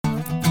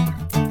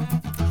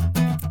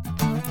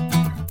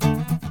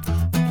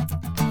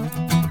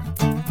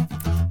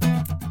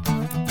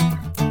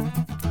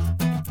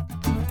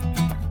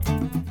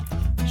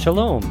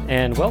Shalom,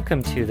 and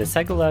welcome to the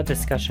Segula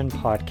Discussion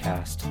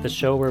Podcast, the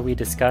show where we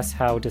discuss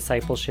how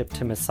discipleship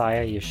to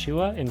Messiah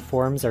Yeshua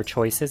informs our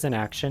choices and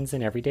actions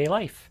in everyday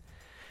life.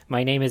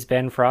 My name is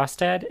Ben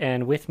Frostad,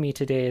 and with me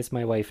today is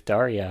my wife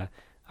Daria.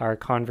 Our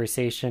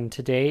conversation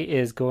today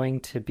is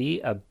going to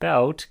be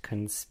about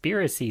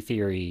conspiracy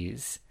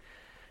theories.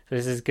 So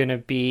this is going to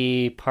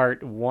be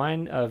part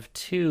 1 of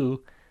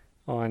 2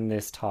 on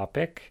this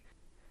topic.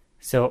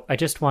 So I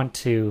just want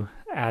to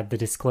add the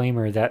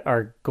disclaimer that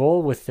our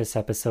goal with this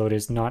episode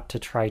is not to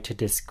try to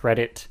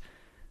discredit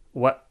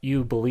what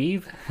you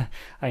believe.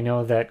 I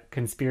know that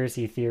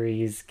conspiracy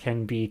theories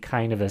can be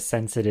kind of a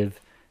sensitive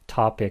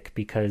topic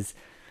because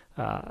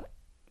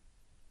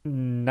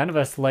none of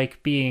us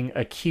like being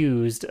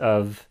accused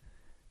of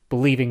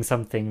believing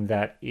something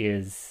that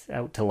is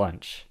out to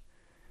lunch,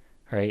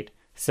 right?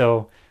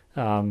 So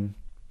our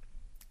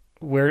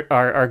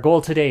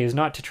goal today is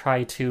not to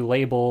try to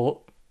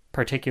label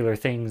particular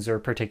things or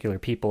particular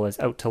people as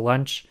out to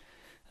lunch.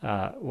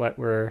 What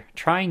we're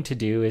trying to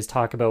do is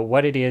talk about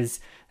what it is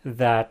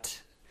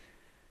that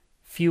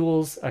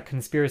fuels a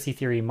conspiracy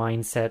theory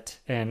mindset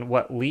and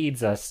what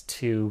leads us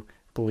to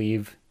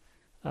believe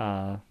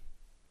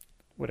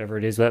whatever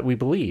it is that we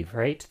believe,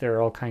 right? There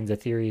are all kinds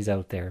of theories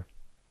out there.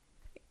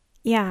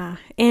 Yeah.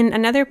 And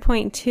another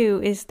point too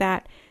is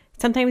that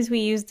sometimes we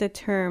use the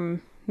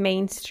term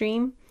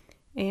mainstream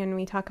and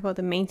we talk about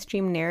the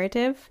mainstream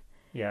narrative.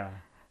 Yeah.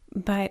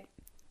 But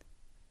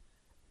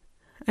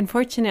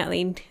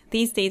unfortunately,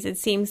 these days it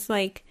seems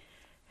like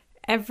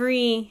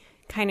every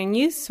kind of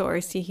news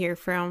source you hear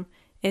from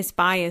is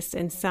biased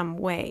in some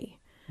way.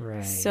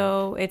 Right.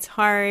 So it's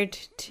hard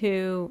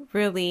to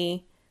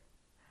really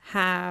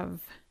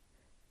have...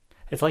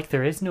 It's like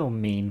there is no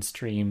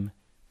mainstream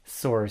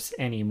source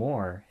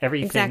anymore.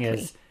 Everything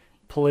is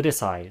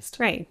politicized,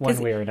 right?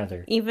 One way or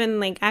another. Even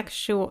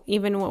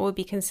what would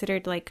be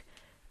considered like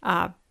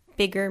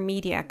bigger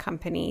media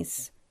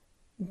companies,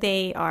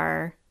 they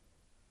are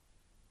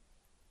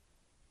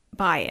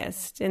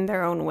biased in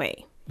their own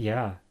way.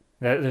 Yeah.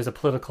 There's a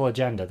political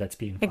agenda that's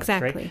being pushed,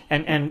 exactly.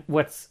 Right? And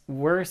what's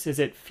worse is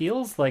it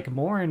feels like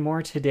more and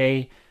more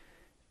today,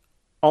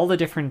 all the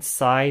different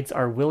sides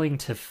are willing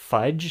to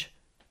fudge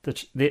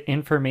the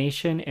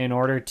information in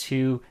order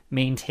to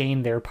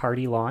maintain their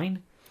party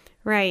line.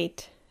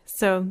 Right.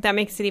 So that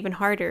makes it even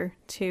harder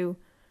to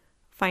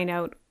find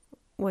out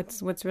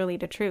what's really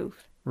the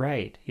truth.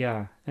 Right.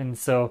 Yeah. And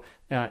so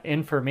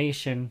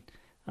information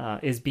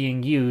is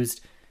being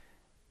used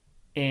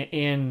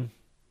in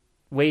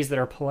ways that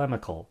are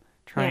polemical,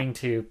 trying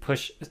to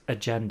push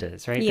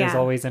agendas, right? Yeah. There's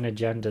always an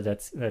agenda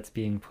that's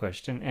being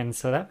pushed. And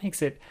so that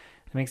makes it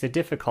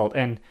difficult.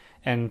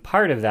 And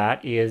part of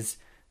that is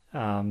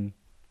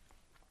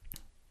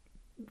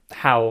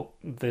how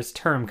this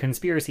term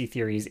conspiracy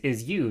theories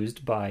is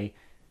used by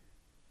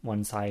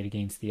one side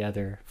against the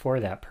other for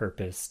that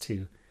purpose,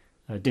 to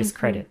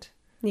discredit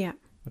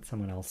what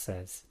someone else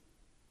says.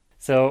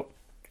 So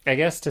I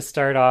guess to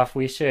start off,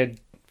 we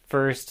should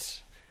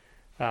first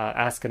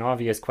ask an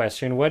obvious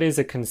question. What is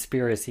a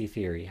conspiracy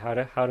theory?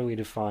 How do we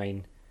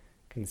define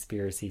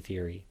conspiracy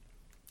theory?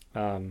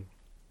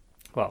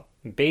 Well,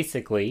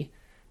 basically,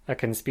 a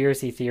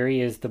conspiracy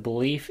theory is the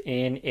belief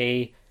in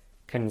a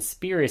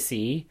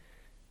conspiracy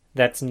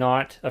that's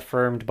not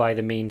affirmed by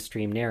the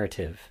mainstream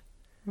narrative.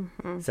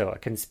 Mm-hmm. So a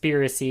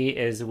conspiracy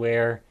is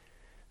where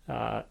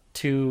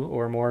 2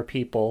 or more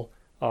people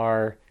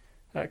are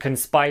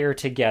conspire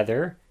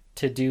together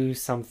to do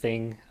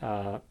something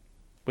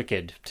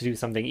wicked, to do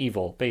something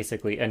evil,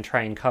 basically, and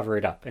try and cover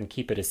it up and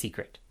keep it a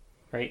secret,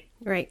 right?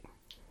 Right.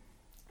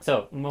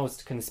 So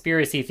most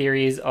conspiracy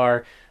theories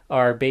are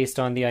based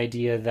on the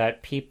idea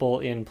that people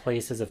in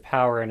places of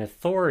power and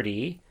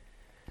authority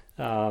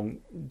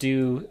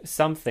do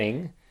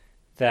something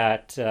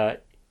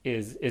that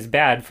is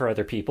bad for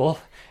other people,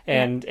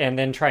 and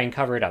then try and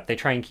cover it up. They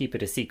try and keep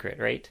it a secret,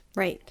 right?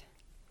 Right.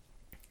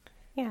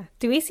 Yeah.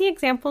 Do we see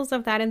examples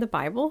of that in the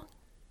Bible?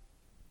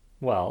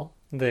 Well,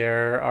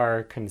 there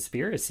are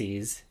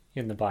conspiracies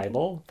in the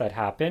Bible that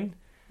happen.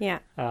 Yeah.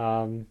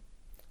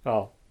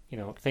 Well,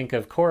 think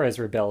of Korah's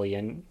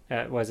rebellion.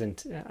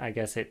 I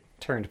guess it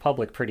turned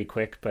public pretty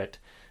quick, but,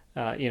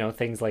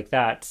 things like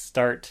that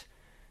start.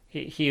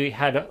 He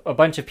had a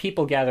bunch of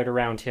people gathered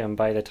around him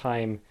by the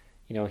time,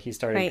 he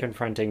started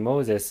confronting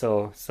Moses.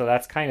 So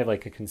that's kind of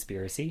like a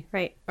conspiracy.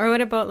 Right. Or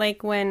what about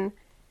like when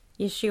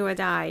Yeshua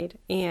died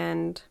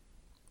and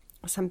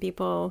some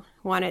people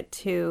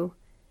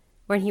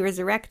when he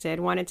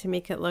resurrected, wanted to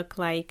make it look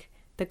like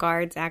the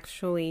guards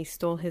actually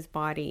stole his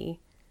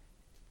body.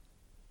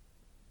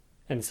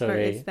 And so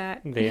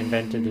they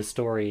invented a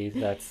story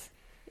that's...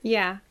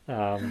 Yeah.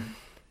 To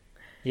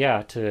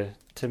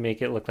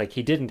make it look like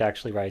he didn't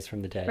actually rise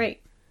from the dead.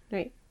 Right.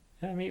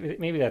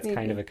 Maybe that's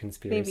kind of a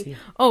conspiracy. Maybe.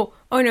 Oh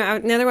no!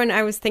 Another one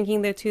I was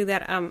thinking though too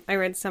that I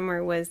read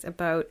somewhere was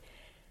about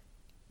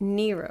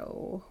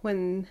Nero,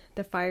 when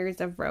the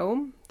fires of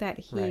Rome, that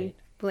he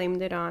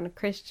blamed it on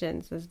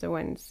Christians as the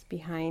ones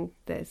behind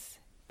this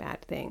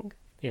bad thing.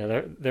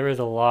 Yeah, there was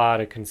a lot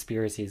of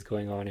conspiracies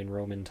going on in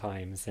Roman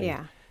times.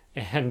 And,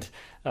 And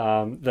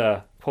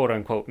the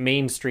quote-unquote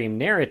mainstream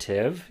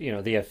narrative,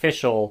 the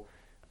official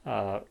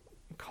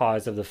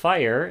cause of the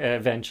fire,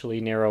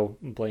 eventually Nero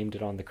blamed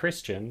it on the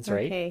Christians,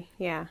 right? Okay,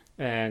 yeah.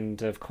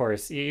 And of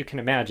course, you can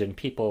imagine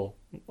people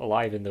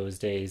alive in those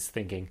days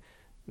thinking,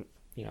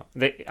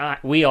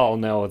 we all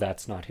know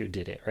that's not who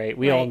did it, right?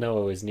 We all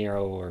know it was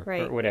Nero or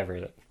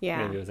whatever.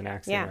 Yeah. Maybe it was an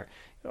accident.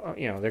 Or,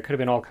 there could have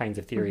been all kinds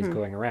of theories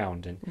going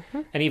around.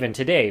 And even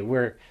today,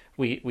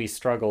 we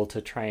struggle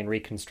to try and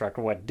reconstruct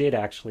what did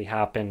actually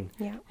happen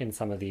in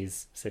some of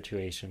these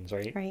situations,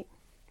 right? Right.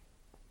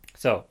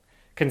 So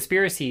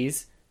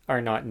conspiracies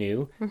are not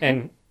new,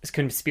 and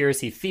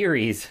conspiracy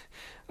theories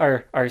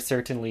are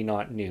certainly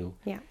not new.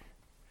 Yeah.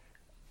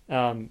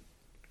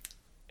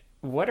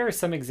 What are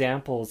some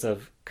examples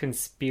of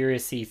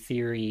conspiracy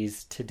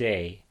theories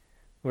today?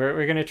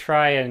 We're going to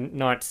try and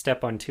not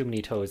step on too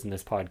many toes in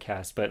this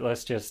podcast, but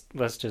let's just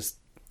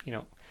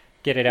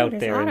get it out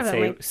there and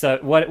say, so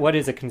what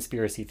is a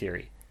conspiracy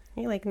theory?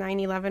 Like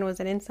 9/11 was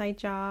an inside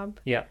job.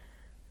 Yeah.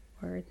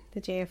 Or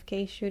the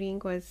JFK shooting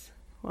was,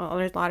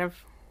 there's a lot of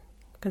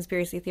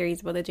conspiracy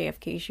theories about the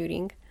JFK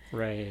shooting.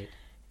 Right.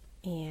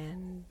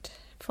 And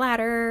flat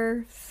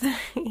Earth.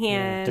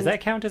 And does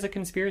that count as a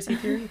conspiracy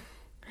theory?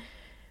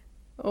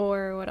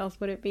 Or what else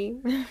would it be?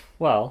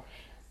 Well,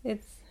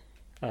 it's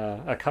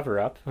a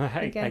cover-up,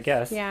 I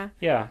guess. Yeah.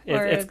 Yeah.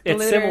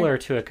 It's similar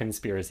to a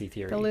conspiracy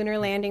theory. The lunar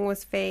landing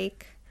was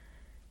fake.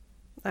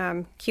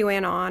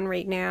 QAnon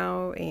right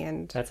now,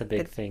 and that's a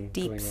big thing.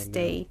 Deep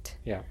state.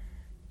 Yeah.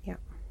 Yeah.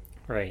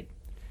 Right.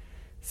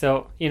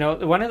 So,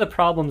 one of the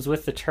problems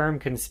with the term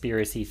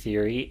conspiracy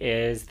theory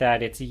is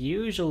that it's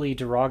usually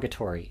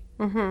derogatory.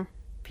 Mm-hmm.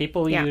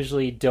 People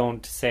usually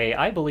don't say,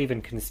 I believe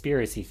in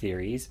conspiracy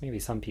theories. Maybe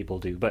some people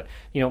do. But,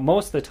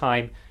 most of the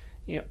time,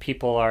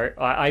 people are,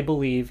 I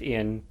believe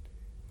in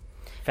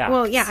facts.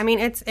 Well, yeah, I mean,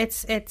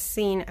 it's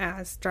seen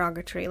as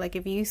derogatory. Like,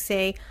 if you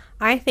say,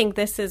 I think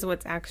this is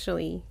what's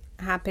actually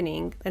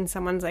happening, and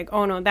someone's like,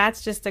 oh, no,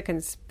 that's just a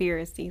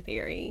conspiracy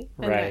theory.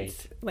 And right.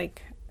 That's,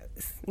 like,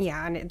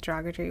 and a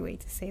derogatory way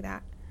to say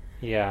that.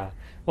 Yeah.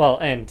 Well,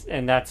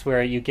 and that's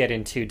where you get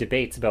into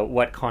debates about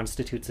what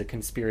constitutes a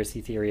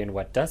conspiracy theory and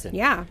what doesn't.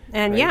 Yeah.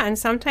 And right? and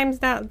sometimes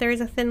that there's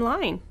a thin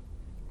line.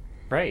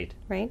 Right.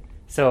 Right.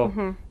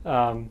 So,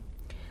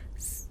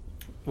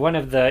 one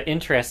of the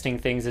interesting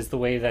things is the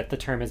way that the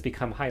term has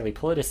become highly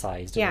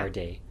politicized in our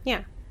day.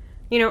 Yeah.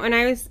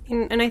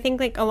 And I think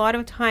like a lot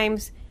of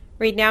times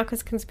right now,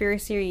 because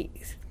conspiracy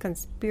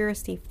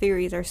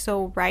theories are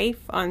so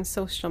rife on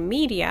social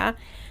media,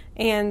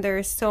 and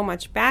there's so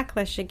much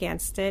backlash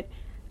against it.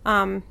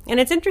 And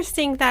it's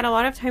interesting that a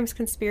lot of times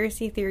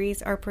conspiracy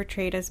theories are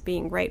portrayed as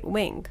being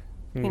right-wing.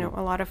 Mm.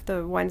 A lot of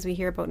the ones we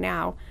hear about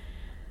now.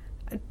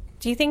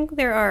 Do you think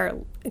there are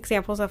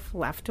examples of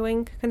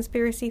left-wing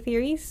conspiracy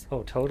theories?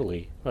 Oh,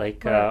 totally.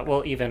 Like,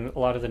 even a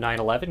lot of the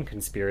 9/11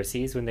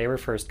 conspiracies, when they were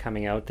first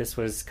coming out, this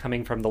was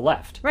coming from the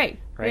left. Right.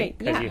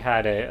 Because you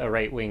had a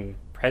right-wing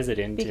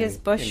president because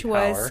Bush in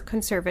power. Was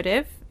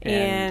conservative,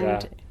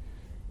 and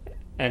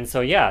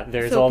so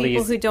there's so all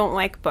people these who don't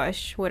like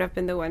Bush would have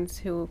been the ones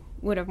who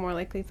would have more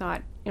likely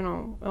thought,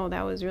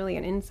 that was really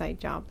an inside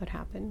job that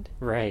happened.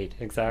 Right,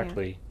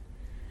 exactly.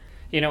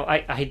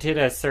 Yeah. I did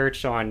a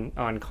search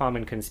on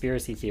common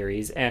conspiracy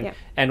theories, and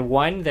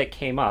one that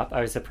came up,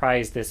 I was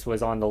surprised this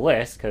was on the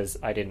list because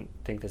I didn't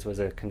think this was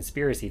a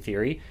conspiracy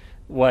theory,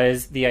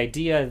 was the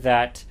idea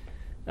that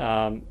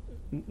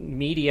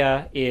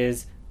media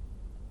is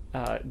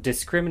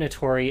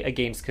discriminatory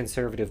against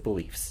conservative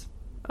beliefs.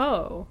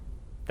 Oh.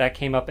 That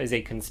came up as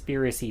a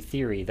conspiracy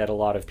theory that a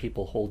lot of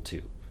people hold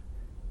to.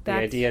 The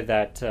idea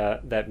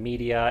that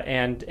media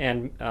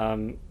and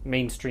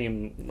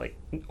mainstream like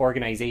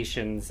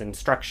organizations and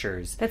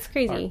structures. That's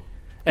crazy.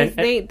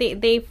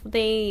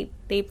 They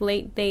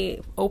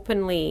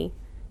openly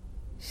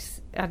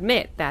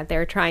admit that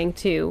they're trying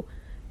to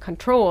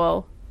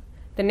control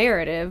the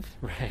narrative.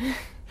 Right.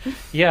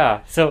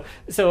 Yeah. So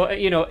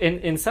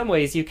in some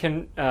ways you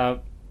can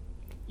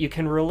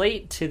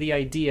relate to the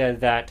idea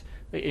that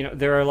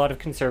there are a lot of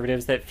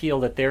conservatives that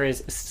feel that there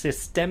is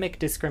systemic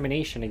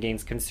discrimination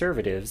against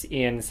conservatives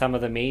in some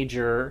of the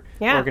major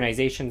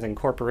organizations and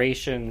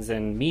corporations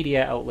and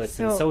media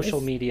outlets and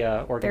social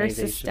media organizations.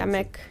 There's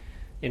systemic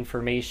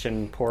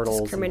information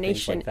portals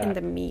discrimination and things like that.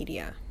 In the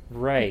media.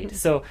 Right.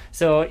 So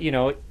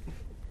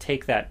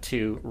take that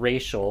to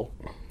racial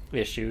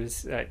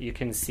issues. You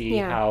can see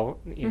how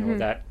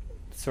that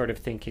sort of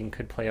thinking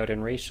could play out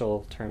in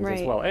racial terms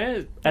as well.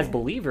 And as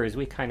believers,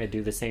 we kind of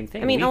do the same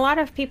thing. I mean, a lot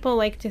of people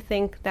like to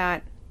think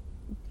that,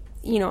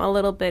 a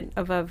little bit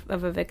of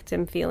a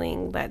victim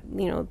feeling that,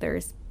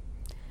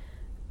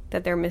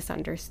 that they're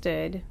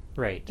misunderstood.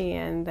 Right.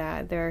 And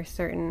that there are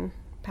certain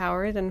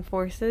powers and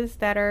forces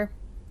that are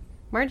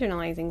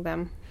marginalizing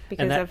them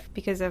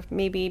because of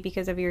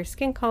your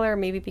skin color,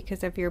 maybe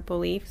because of your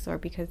beliefs or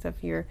because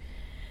of your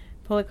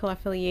political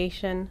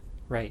affiliation.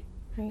 Right.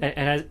 Right.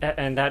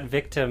 And that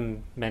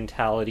victim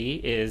mentality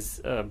is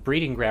a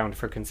breeding ground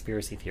for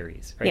conspiracy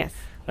theories, right? Yes.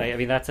 I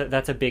mean, that's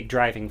a big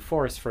driving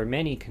force for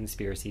many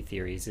conspiracy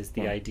theories, is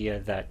the idea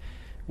that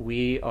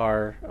we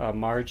are a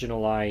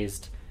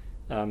marginalized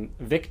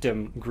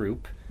victim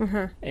group,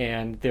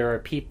 and there are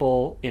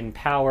people in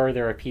power,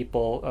 there are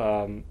people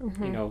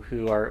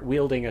who are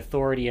wielding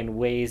authority in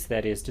ways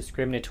that is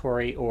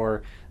discriminatory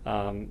or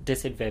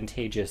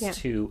disadvantageous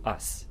to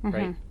us,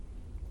 right?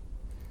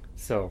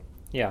 So,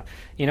 yeah.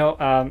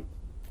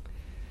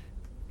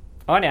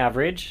 On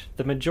average,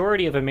 the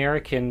majority of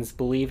Americans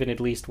believe in at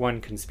least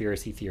one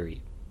conspiracy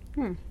theory.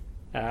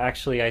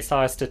 Actually, I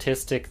saw a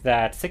statistic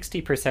that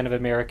 60% of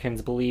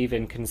Americans believe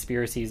in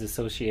conspiracies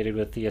associated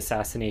with the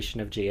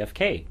assassination of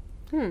JFK.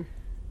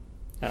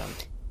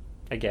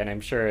 Again,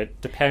 I'm sure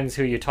it depends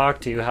who you talk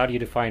to. How do you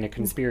define a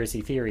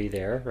conspiracy theory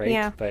there, right?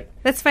 Yeah. But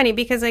that's funny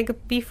because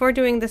before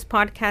doing this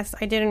podcast,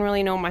 I didn't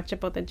really know much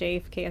about the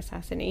JFK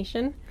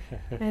assassination.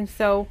 And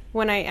so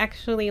when I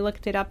actually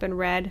looked it up and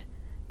read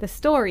the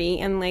story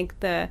and like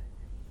the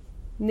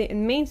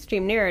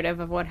mainstream narrative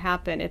of what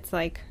happened, it's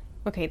like,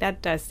 okay,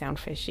 that does sound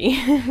fishy.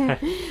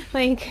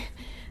 Like,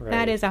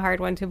 that is a hard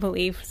one to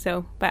believe.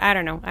 So, but I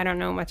don't know. I don't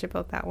know much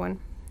about that one.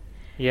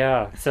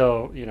 Yeah.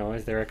 So,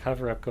 is there a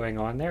cover-up going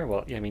on there?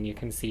 Well, I mean, you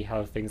can see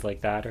how things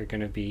like that are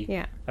going to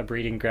be a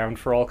breeding ground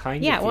for all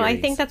kinds of theories. Yeah, well, I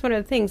think that's one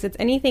of the things. It's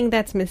anything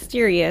that's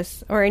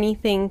mysterious or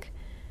anything,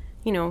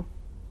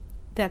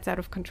 that's out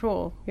of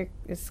control.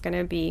 It's going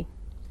to be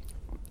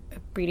a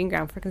breeding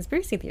ground for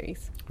conspiracy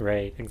theories.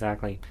 Right,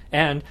 exactly.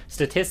 And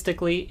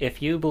statistically,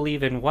 if you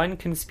believe in one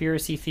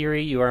conspiracy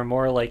theory, you are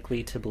more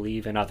likely to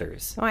believe in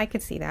others. Oh, I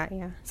could see that,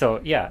 yeah. So,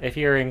 yeah, if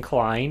you're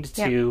inclined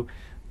to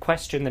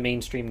question the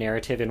mainstream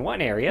narrative in one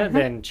area,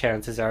 then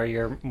chances are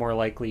you're more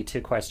likely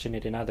to question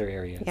it in other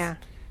areas. Yeah.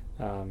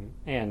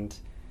 And,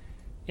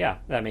 yeah,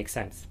 that makes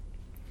sense.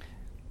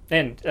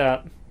 And,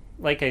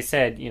 like I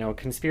said,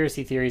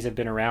 conspiracy theories have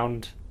been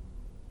around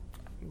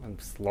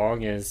as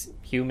long as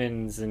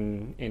humans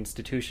and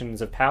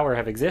institutions of power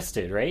have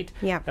existed, right?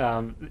 Yeah.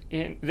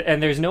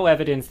 And there's no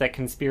evidence that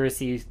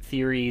conspiracy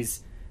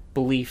theories,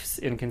 beliefs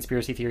in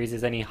conspiracy theories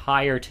is any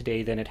higher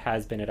today than it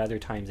has been at other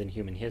times in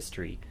human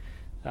history.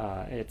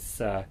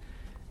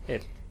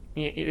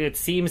 It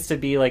seems to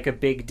be like a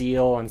big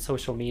deal on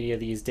social media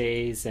these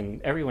days,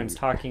 and everyone's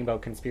talking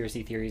about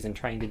conspiracy theories and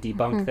trying to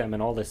debunk them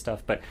and all this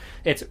stuff, but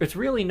it's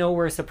really no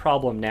worse a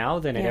problem now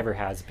than it ever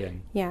has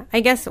been. Yeah, I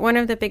guess one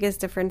of the biggest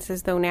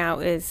differences though now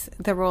is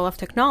the role of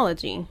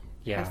technology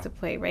has to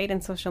play, right,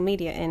 and social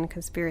media in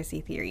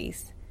conspiracy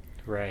theories.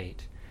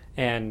 Right.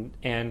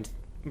 And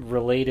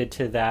related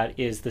to that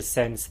is the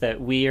sense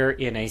that we're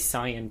in a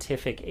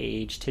scientific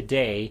age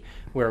today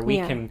where we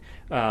can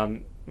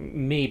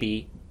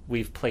maybe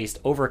we've placed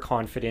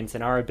overconfidence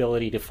in our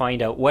ability to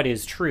find out what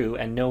is true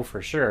and know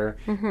for sure.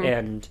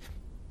 And,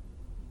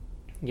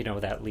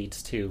 that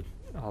leads to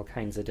all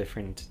kinds of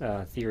different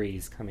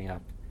theories coming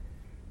up.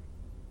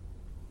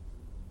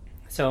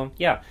 So,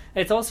 yeah,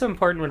 it's also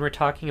important when we're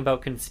talking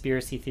about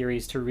conspiracy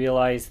theories to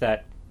realize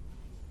that,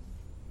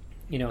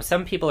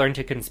 some people are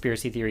into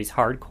conspiracy theories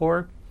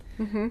hardcore,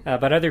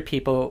 but other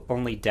people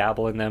only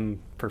dabble in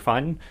them for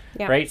fun,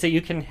 right? So you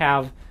can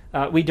have,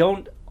 we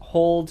don't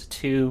hold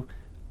to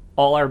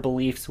all our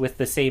beliefs with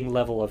the same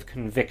level of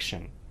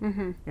conviction.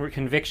 Where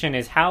conviction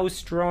is how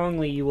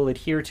strongly you will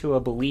adhere to a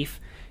belief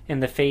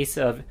in the face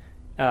of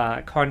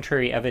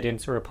contrary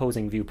evidence or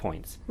opposing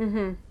viewpoints.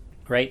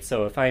 Right?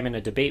 So if I'm in a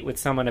debate with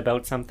someone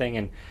about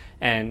something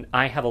and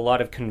I have a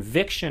lot of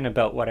conviction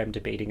about what I'm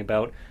debating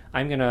about,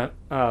 I'm going to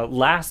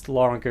last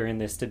longer in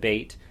this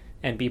debate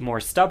and be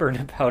more stubborn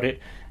about it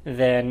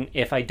than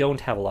if I don't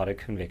have a lot of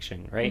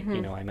conviction, right?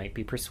 I might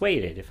be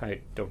persuaded if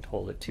I don't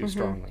hold it too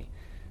strongly.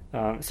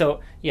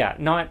 So, yeah,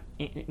 not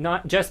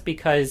just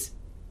because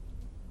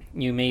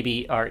you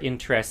maybe are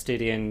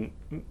interested in,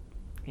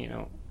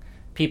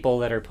 people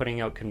that are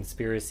putting out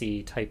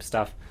conspiracy type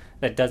stuff,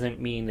 that doesn't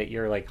mean that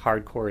you're like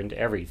hardcore into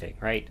everything,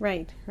 right?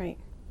 Right.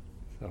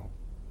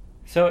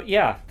 So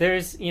yeah,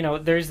 there's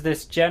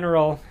this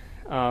general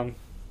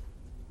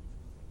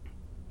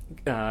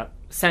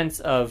sense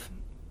of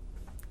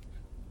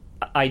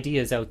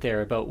ideas out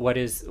there about what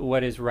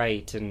is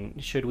right,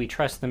 and should we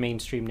trust the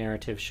mainstream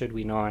narrative, should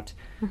we not?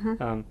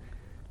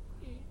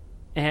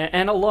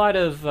 And a lot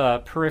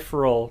of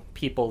peripheral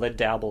people that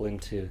dabble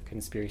into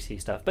conspiracy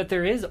stuff. But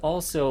there is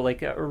also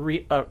like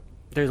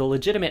there's a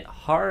legitimate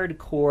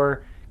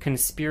hardcore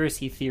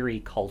conspiracy theory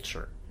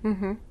culture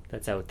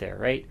that's out there,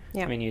 right?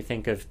 Yeah. I mean, you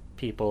think of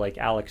people like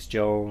Alex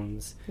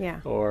Jones,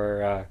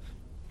 or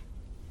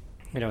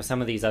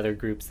some of these other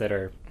groups that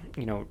are,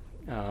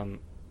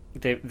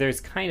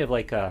 there's kind of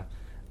like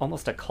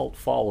almost a cult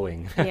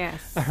following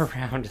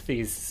around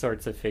these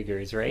sorts of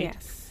figures, right?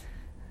 Yes.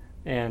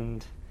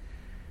 And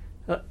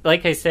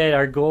like I said,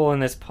 our goal in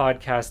this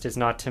podcast is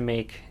not to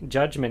make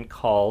judgment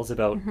calls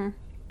about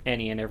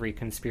any and every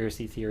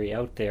conspiracy theory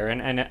out there,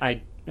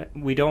 and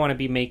we don't want to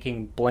be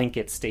making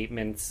blanket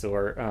statements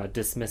or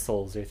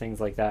dismissals or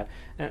things like that.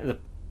 The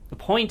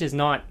point is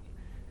not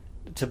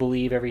to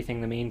believe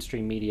everything the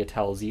mainstream media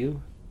tells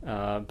you,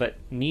 but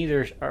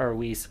neither are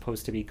we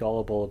supposed to be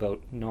gullible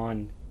about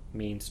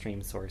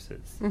non-mainstream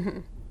sources. Mm-hmm.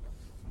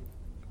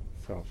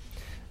 So,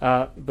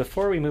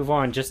 before we move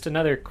on, just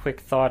another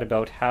quick thought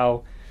about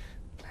how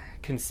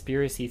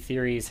conspiracy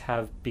theories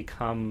have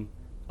become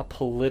a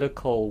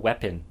political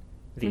weapon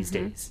these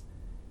days,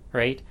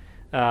 right?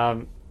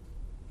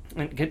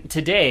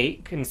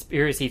 Today,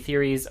 conspiracy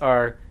theories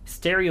are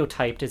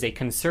stereotyped as a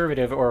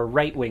conservative or a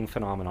right-wing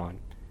phenomenon,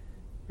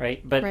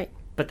 right?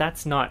 But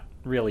that's not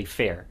really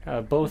fair.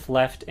 Both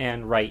left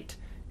and right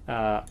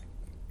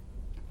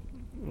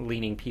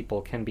leaning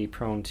people can be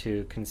prone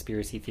to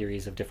conspiracy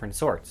theories of different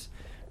sorts,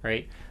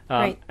 right?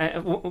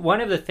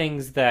 One of the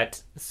things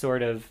that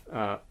sort of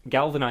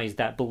galvanized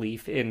that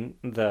belief in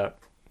the,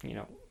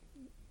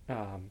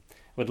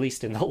 at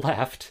least in the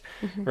left,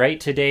 right?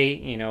 Today,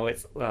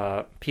 it's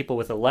people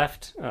with a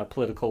left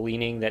political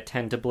leaning that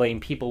tend to blame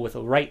people with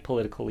a right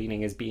political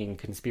leaning as being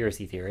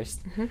conspiracy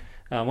theorists.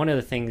 One of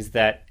the things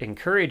that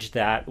encouraged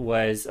that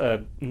was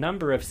a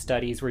number of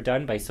studies were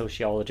done by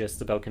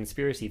sociologists about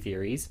conspiracy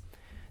theories.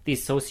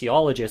 These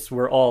sociologists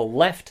were all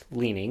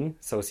left-leaning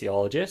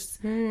sociologists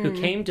who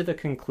came to the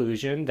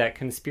conclusion that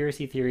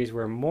conspiracy theories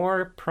were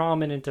more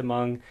prominent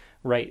among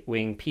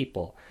right-wing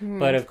people.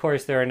 But of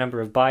course, there are a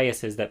number of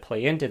biases that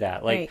play into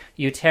that. Like,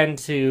 you tend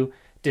to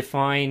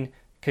define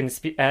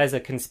as a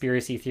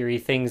conspiracy theory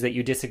things that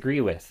you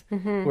disagree with.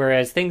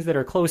 Whereas things that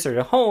are closer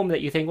to home that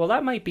you think, well,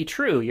 that might be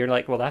true, you're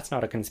like, well, that's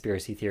not a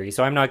conspiracy theory,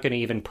 so I'm not going to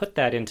even put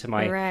that into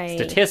my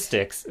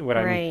statistics when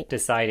I'm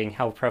deciding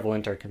how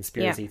prevalent are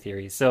conspiracy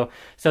theories. So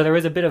there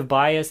was a bit of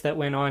bias that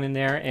went on in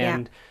there,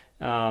 and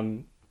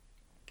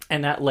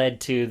that led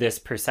to this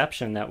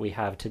perception that we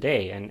have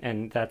today,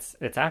 and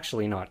it's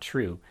actually not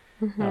true.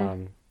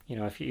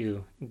 If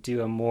you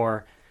do a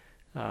more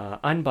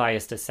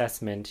unbiased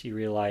assessment, you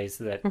realize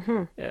that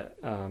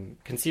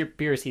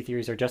conspiracy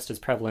theories are just as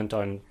prevalent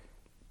on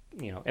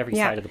every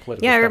side of the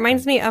political spectrum. It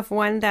reminds me of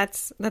one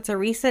that's a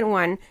recent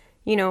one.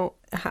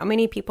 How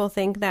many people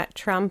think that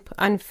Trump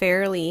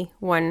unfairly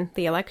won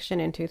the election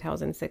in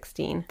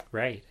 2016?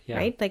 Right.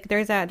 Like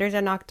there's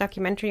a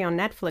documentary on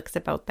Netflix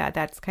about that.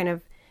 That's kind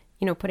of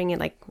putting it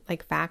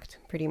like fact,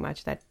 pretty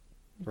much, that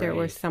there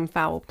was some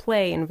foul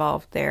play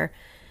involved there.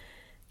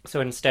 So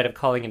instead of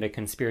calling it a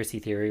conspiracy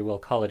theory, we'll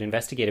call it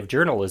investigative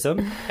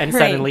journalism, and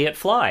suddenly it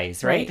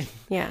flies, right?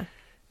 Yeah.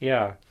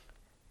 Yeah.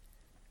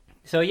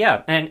 So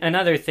yeah, and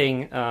another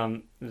thing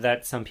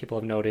that some people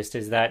have noticed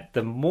is that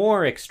the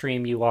more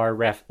extreme you are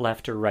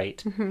left or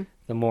right,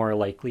 the more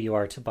likely you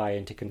are to buy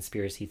into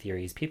conspiracy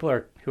theories.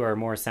 People who are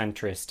more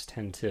centrist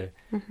tend to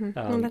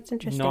that's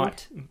interesting.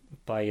 Not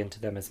buy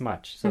into them as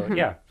much. So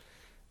yeah,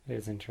 it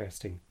is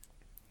interesting.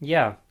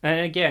 Yeah,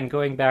 and again,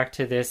 going back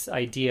to this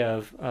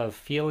idea of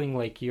feeling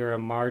like you're a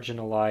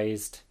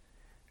marginalized,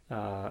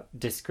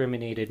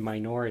 discriminated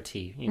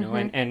minority,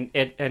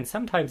 and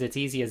sometimes it's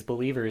easy as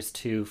believers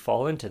to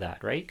fall into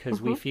that, right?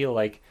 Because we feel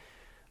like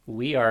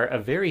we are a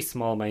very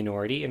small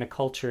minority in a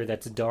culture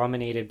that's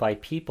dominated by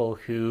people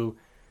who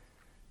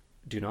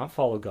do not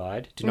follow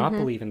God, do not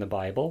believe in the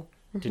Bible,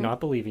 do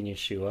not believe in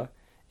Yeshua,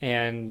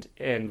 and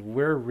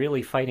we're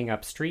really fighting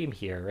upstream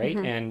here, right?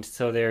 And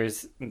so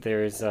there's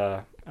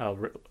a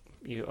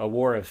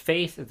war of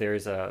faith,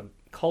 there's a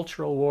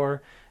cultural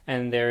war,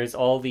 and there's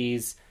all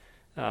these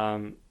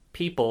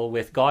people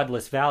with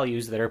godless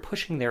values that are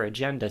pushing their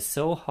agenda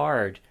so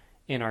hard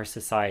in our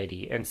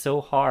society and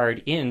so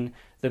hard in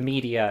the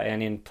media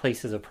and in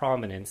places of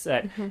prominence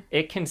that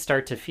it can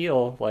start to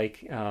feel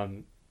like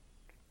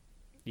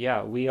we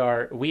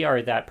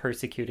are that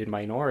persecuted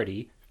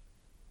minority,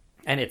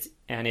 and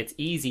it's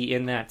easy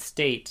in that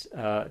state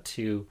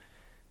to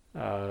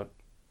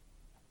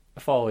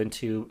fall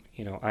into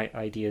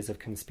ideas of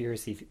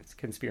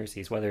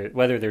conspiracies,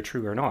 whether they're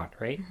true or not,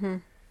 right?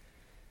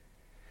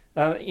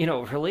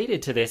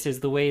 Related to this is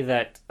the way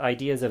that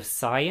ideas of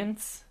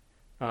science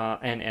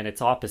and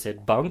its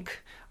opposite,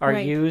 bunk, are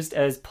used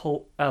as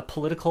a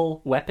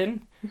political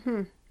weapon,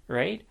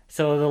 right?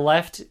 So the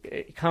left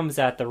comes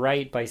at the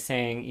right by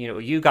saying,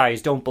 you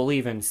guys don't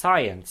believe in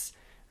science,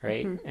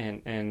 right?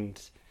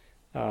 And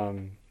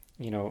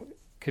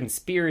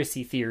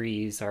conspiracy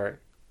theories are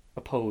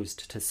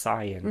opposed to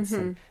science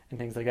and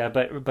things like that.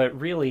 But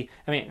really,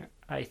 I mean,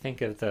 I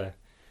think of the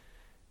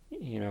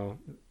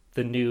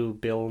new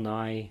Bill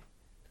Nye,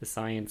 the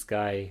Science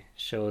Guy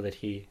show that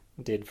he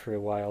did for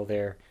a while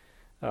there,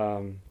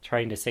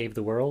 trying to save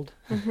the world.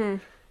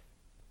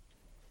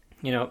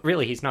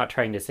 Really, he's not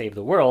trying to save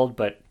the world,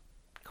 but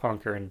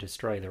conquer and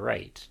destroy the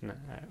right.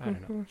 I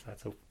don't know if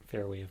that's a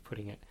fair way of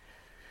putting it.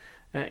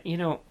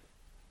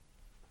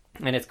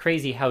 And it's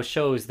crazy how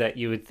shows that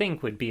you would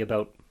think would be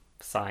about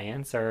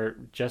science are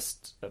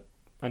just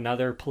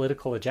another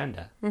political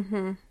agenda.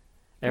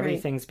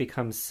 Everything's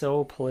become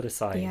so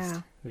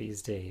politicized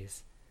these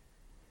days.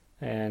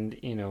 And,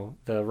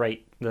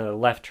 the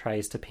left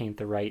tries to paint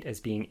the right as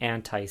being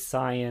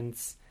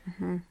anti-science.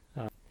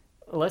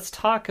 Let's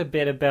talk a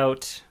bit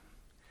about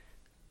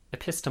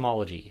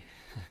epistemology.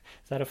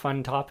 Is that a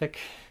fun topic?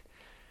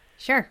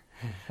 Sure.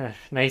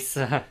 Nice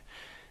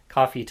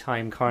coffee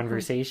time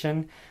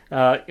conversation.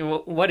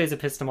 What is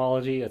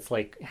epistemology? It's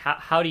like,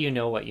 how do you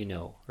know what you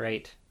know,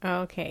 right?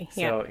 Okay.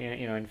 So,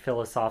 in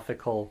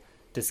philosophical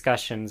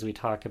discussions, we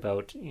talk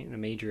about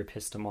major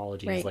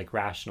epistemologies like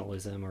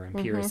rationalism or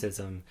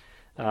empiricism.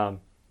 And,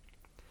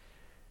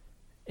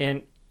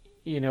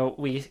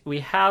 we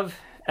have,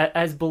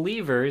 as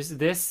believers,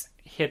 this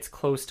hits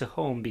close to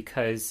home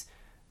because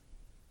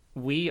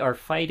we are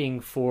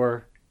fighting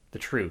for the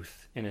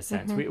truth, in a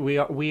sense.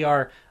 We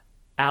are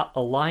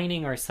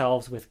aligning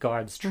ourselves with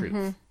God's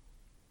truth.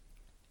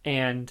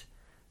 And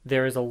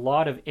there is a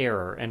lot of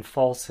error and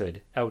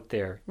falsehood out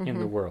there in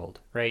the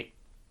world, right?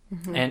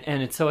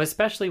 And so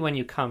especially when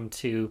you come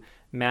to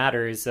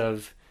matters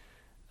of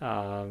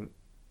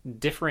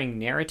differing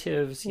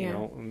narratives,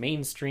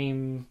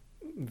 mainstream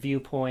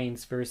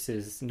viewpoints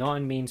versus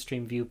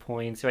non-mainstream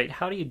viewpoints, right?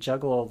 How do you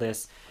juggle all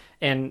this?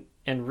 And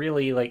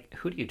really, like,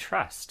 who do you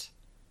trust?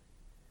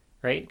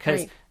 Right?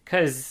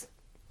 Because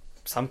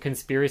some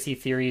conspiracy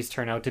theories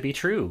turn out to be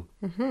true,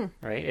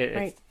 right?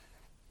 It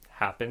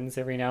happens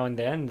every now and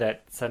then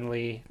that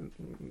suddenly,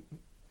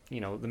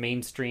 the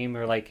mainstream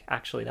are like,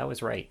 actually, that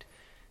was right.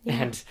 Yeah.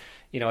 And,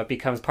 it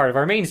becomes part of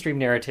our mainstream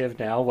narrative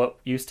now, what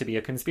used to be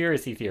a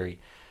conspiracy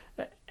theory.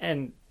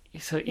 And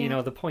so,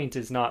 the point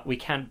is not, we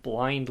can't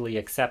blindly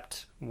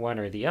accept one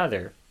or the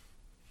other.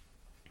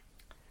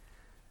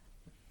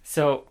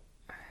 So,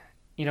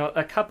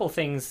 a couple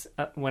things,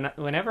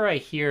 whenever I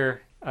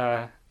hear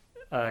of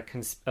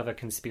a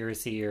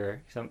conspiracy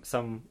or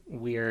some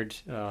weird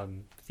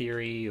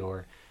theory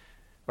or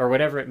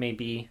whatever it may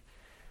be,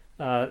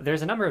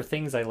 there's a number of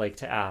things I like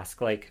to ask.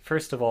 Like,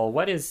 first of all,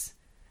 what is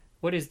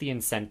the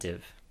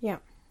incentive? Yeah.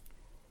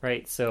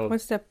 Right. So,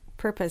 what's the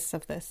purpose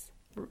of this?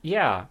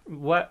 Yeah.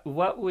 What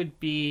would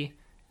be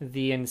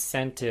the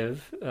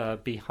incentive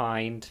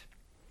behind,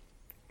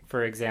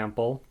 for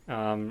example,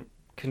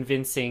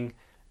 convincing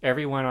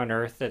everyone on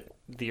Earth that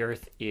the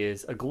Earth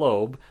is a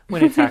globe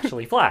when it's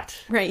actually flat?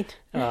 Right.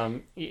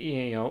 And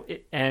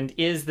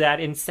is that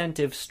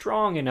incentive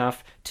strong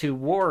enough to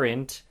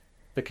warrant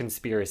the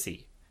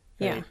conspiracy?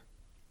 Right? Yeah.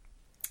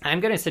 I'm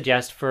going to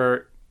suggest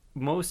for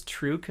most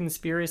true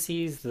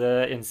conspiracies,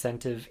 the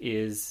incentive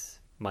is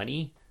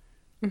money,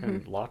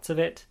 and lots of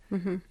it.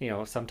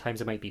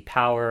 Sometimes it might be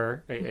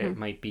power. It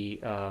might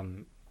be,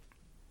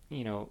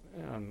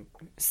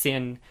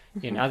 sin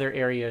in other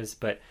areas.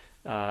 But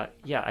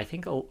I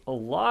think a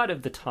lot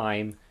of the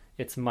time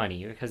it's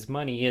money, because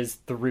money is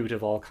the root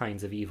of all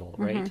kinds of evil,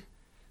 right?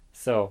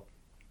 So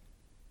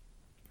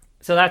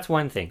that's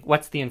one thing.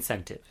 What's the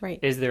incentive? Right.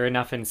 Is there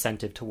enough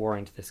incentive to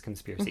warrant this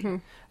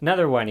conspiracy?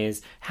 Another one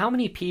is, how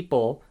many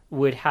people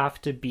would have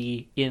to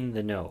be in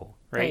the know,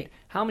 right?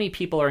 How many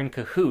people are in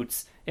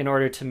cahoots in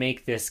order to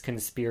make this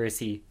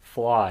conspiracy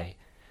fly?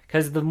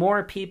 Because the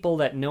more people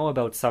that know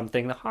about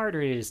something, the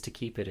harder it is to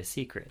keep it a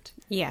secret.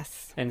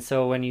 Yes. And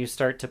so when you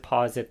start to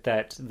posit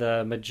that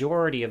the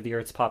majority of the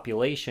Earth's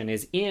population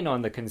is in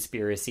on the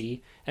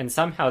conspiracy, and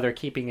somehow they're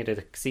keeping it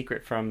a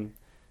secret from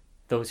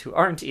those who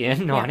aren't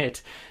in on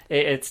it,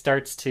 it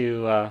starts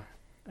to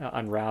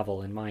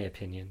unravel, in my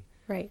opinion.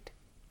 Right.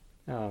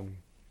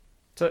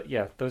 So,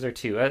 those are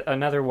two.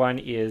 Another one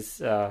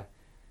is,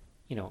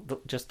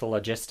 just the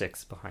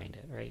logistics behind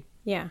it, right?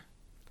 Yeah.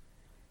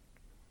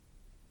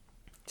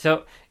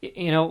 So,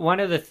 one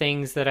of the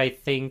things that I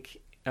think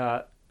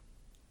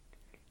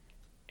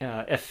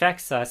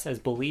affects us as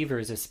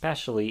believers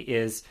especially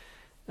is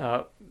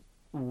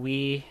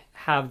we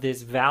have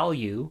this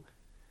value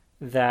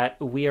that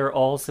we are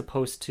all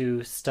supposed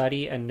to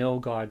study and know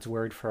God's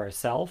word for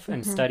ourselves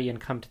and study and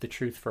come to the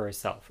truth for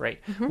ourselves, right?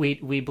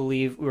 We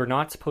believe we're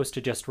not supposed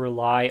to just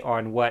rely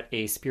on what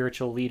a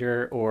spiritual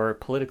leader or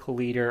political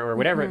leader or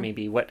whatever it may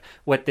be, what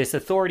this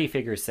authority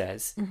figure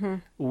says.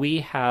 We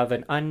have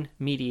an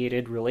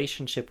unmediated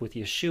relationship with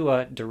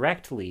Yeshua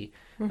directly.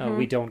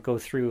 We don't go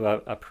through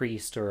a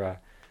priest or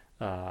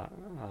a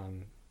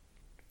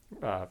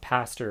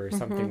pastor or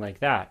something like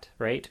that,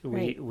 right?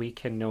 We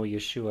can know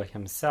Yeshua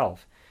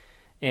himself.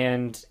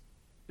 And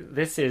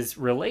this is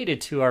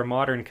related to our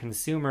modern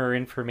consumer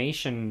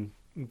information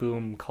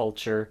boom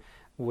culture,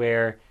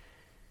 where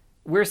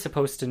we're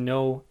supposed to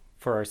know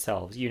for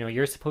ourselves.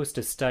 You're supposed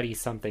to study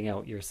something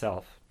out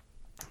yourself,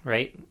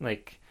 right?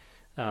 Like,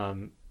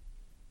 you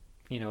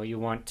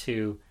want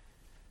to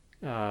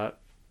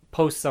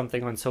post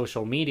something on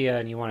social media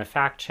and you want to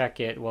fact check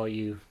it. Well,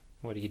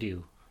 what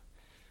do?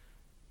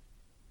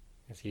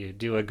 You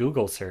do a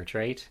Google search,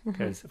 right?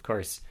 Because, of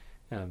course,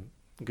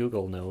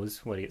 Google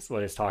knows what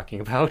it's talking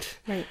about,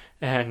 right?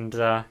 And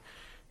so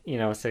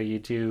you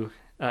do,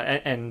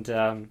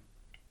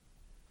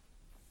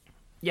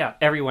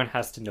 everyone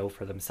has to know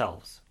for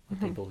themselves what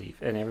they believe,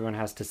 and everyone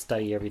has to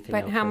study everything.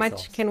 But how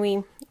much can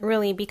we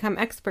really become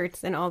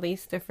experts in all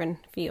these different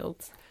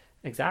fields?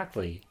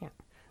 Exactly. Yeah.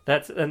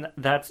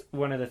 That's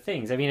one of the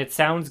things. I mean, it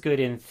sounds good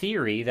in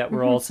theory that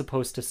we're all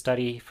supposed to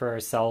study for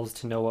ourselves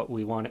to know what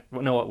we want,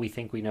 know what we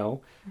think we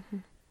know.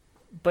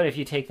 But if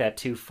you take that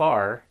too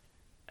far,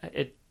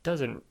 it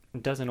doesn't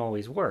doesn't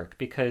always work,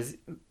 because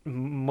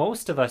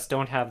most of us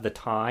don't have the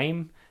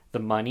time, the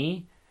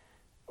money,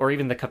 or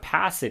even the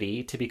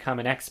capacity to become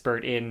an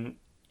expert in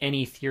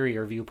any theory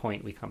or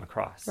viewpoint we come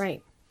across.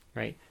 Right.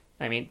 Right?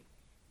 I mean,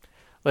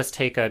 let's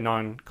take a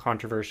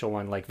non-controversial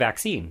one like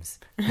vaccines.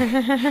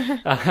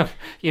 How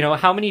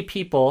many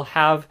people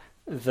have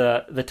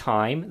the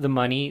time, the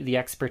money, the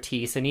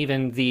expertise, and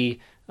even the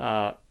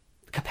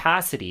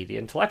capacity, the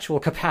intellectual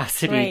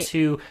capacity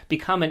to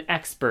become an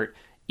expert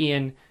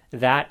in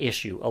that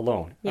issue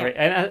alone? Yeah.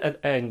 Right?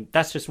 And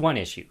that's just one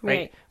issue,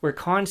 right? We're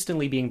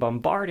constantly being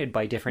bombarded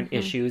by different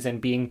issues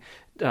and being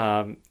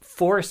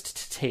forced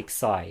to take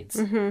sides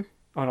on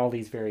all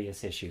these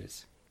various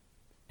issues.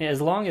 As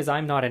long as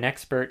I'm not an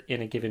expert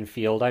in a given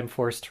field, I'm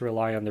forced to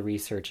rely on the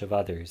research of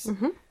others.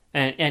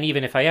 And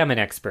even if I am an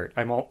expert,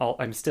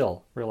 I'm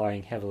still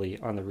relying heavily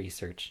on the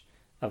research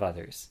of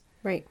others.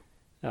 Right.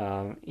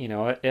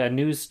 A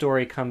news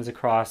story comes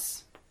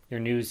across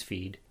your news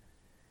feed.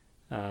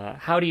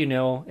 How do you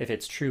know if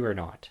it's true or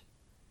not?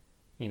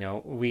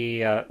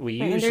 We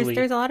usually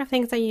there's a lot of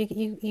things that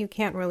you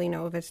can't really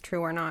know if it's true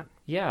or not.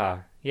 Yeah.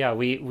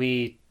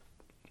 We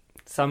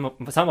some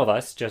of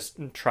us just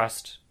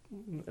trust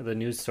the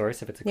news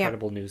source if it's a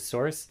credible news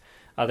source.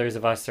 Others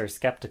of us are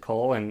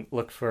skeptical and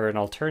look for an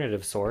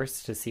alternative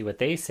source to see what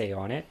they say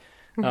on it.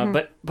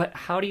 But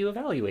how do you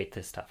evaluate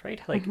this stuff,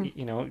 right? Like,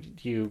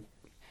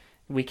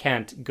 we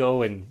can't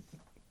go and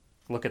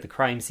look at the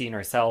crime scene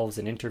ourselves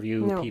and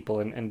interview people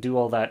and do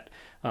all that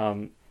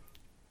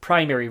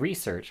primary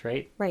research,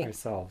 right?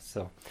 Ourselves.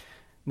 So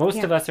most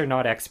of us are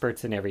not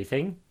experts in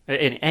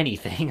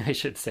anything, I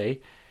should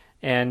say.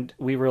 And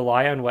we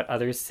rely on what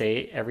others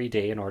say every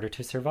day in order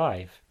to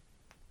survive.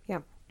 Yeah.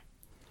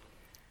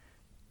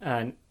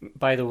 And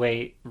by the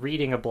way,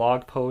 reading a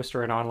blog post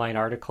or an online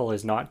article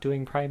is not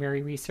doing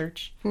primary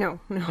research. No,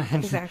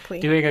 exactly.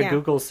 Doing a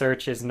Google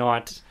search is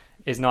not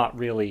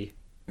really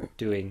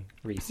doing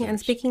research. Yeah, and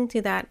speaking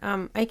to that,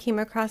 I came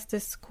across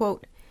this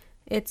quote.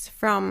 It's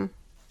from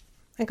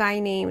a guy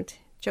named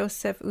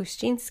Joseph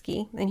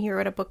Uszczynski, and he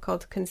wrote a book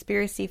called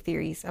Conspiracy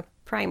Theories, a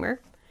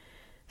primer.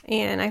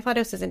 And I thought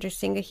this was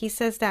interesting. He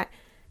says that,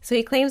 so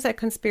he claims that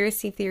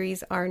conspiracy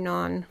theories are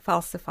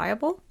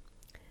non-falsifiable.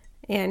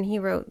 And he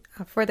wrote,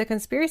 for the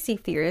conspiracy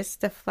theorists,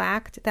 the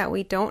fact that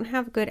we don't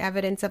have good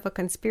evidence of a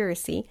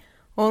conspiracy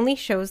only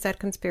shows that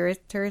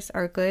conspirators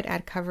are good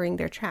at covering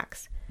their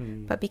tracks.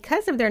 But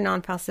because of their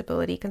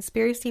non-falsibility,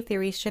 conspiracy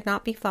theories should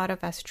not be thought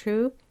of as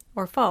true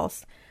or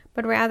false,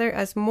 but rather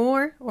as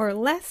more or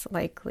less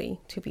likely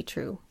to be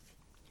true.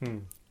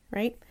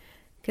 Right?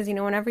 Because,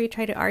 whenever you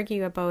try to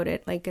argue about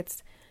it, like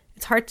it's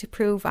hard to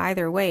prove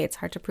either way. It's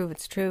hard to prove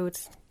it's true.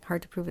 It's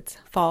hard to prove it's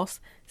false.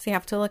 So you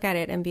have to look at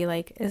it and be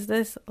like, is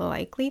this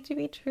likely to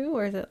be true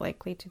or is it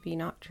likely to be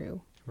not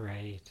true?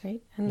 Right.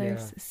 Right? And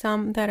there's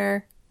some that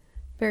are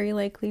very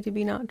likely to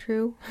be not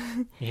true.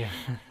 Yeah.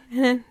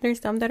 And then there's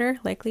some that are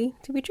likely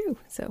to be true.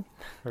 So.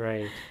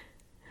 Right.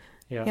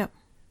 Yeah.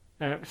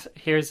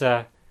 Here's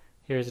an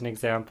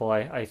example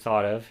I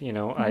thought of.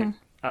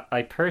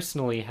 I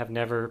personally have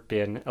never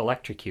been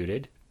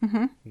electrocuted.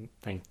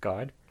 Thank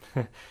God.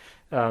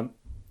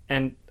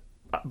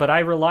 But I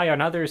rely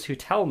on others who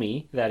tell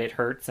me that it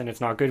hurts and it's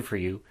not good for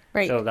you.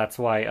 Right. So that's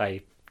why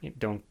I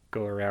don't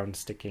go around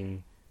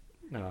sticking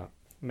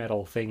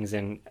metal things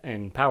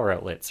in power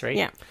outlets, right?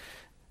 Yeah.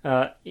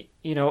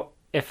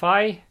 If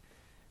I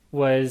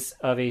was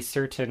of a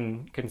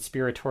certain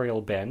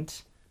conspiratorial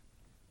bent,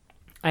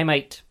 I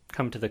might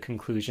come to the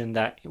conclusion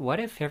that what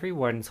if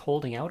everyone's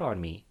holding out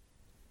on me?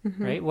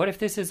 Right? What if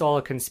this is all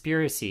a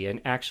conspiracy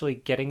and actually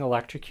getting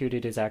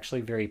electrocuted is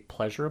actually very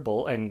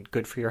pleasurable and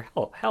good for your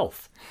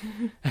health?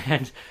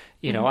 And,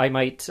 I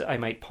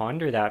might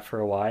ponder that for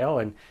a while.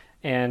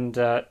 And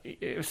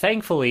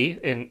thankfully,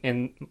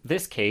 in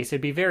this case,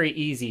 it'd be very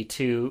easy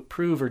to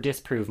prove or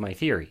disprove my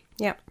theory.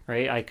 Yeah.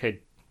 Right? I could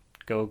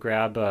go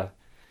grab a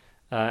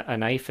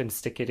knife and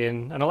stick it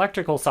in an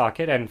electrical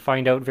socket and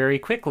find out very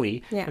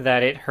quickly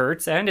that it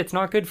hurts and it's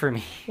not good for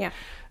me. Yeah.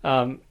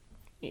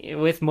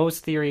 With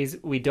most theories,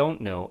 we don't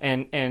know,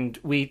 and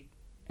we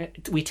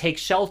take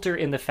shelter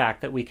in the fact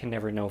that we can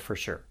never know for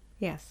sure.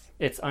 Yes,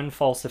 it's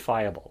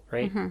unfalsifiable,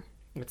 right?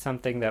 It's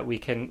something that we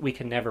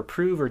can never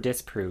prove or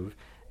disprove,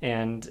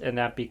 and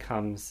that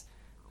becomes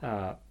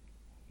our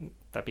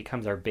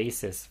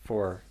basis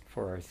for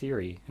our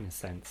theory in a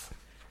sense.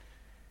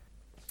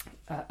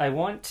 I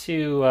want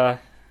to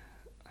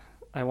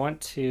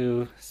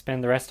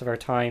spend the rest of our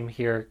time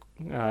here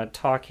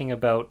talking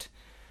about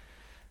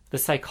the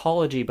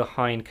psychology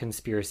behind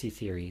conspiracy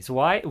theories.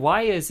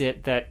 Why is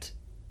it that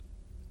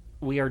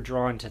we are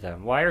drawn to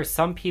them? Why are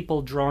some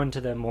people drawn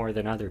to them more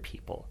than other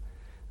people?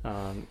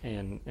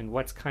 And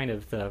what's kind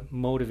of the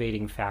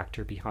motivating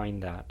factor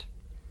behind that?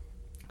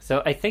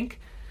 So I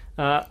think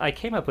I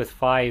came up with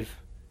 5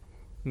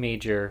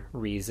 major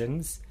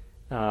reasons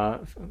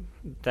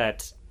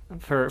that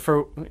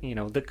for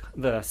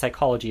the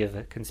psychology of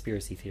a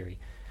conspiracy theory.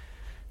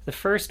 The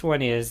first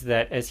one is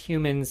that as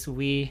humans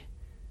we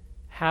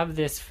have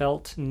this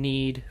felt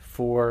need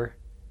for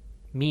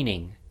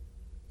meaning.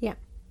 Yeah.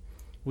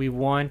 we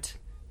want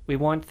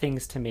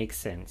things to make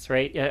sense,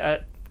 right?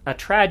 A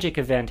tragic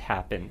event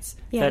happens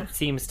that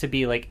seems to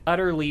be like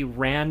utterly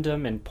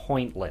random and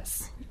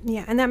pointless.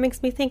 Yeah, and that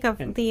makes me think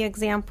of the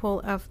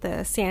example of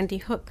the Sandy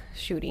Hook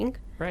shooting.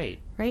 Right.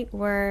 Right,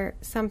 where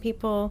some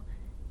people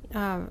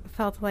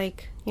felt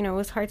like, it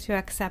was hard to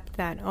accept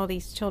that all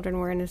these children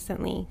were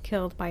innocently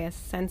killed by a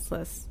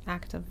senseless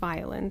act of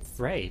violence.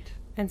 Right.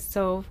 And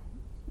so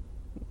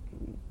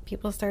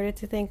people started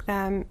to think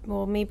that,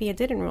 well, maybe it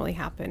didn't really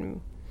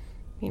happen,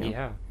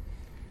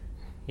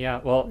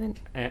 Yeah, well,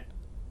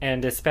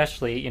 and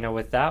especially,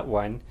 with that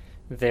one,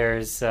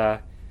 there's...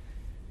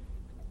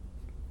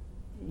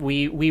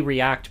 we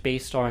react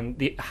based on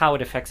how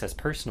it affects us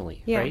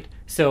personally, right?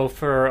 So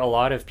for a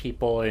lot of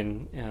people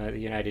in the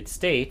United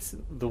States,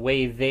 the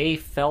way they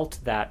felt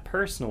that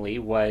personally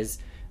was,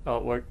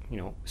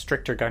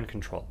 stricter gun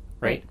control,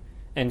 right?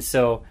 And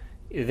so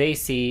they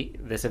see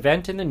this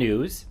event in the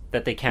news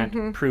that they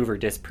can't prove or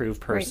disprove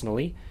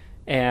personally,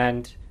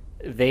 and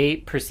they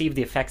perceive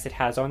the effects it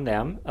has on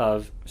them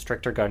of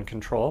stricter gun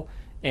control,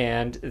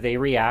 and they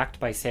react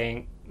by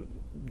saying,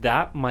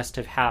 that must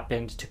have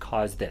happened to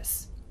cause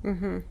this.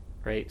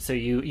 Right? So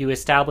you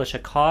establish a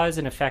cause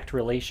and effect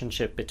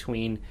relationship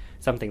between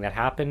something that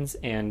happens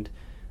and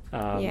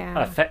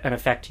an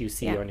effect you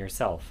see on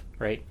yourself,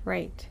 right?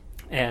 Right.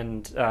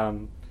 And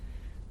and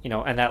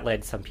that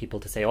led some people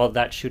to say, "Oh,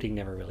 that shooting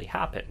never really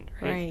happened."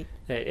 Right.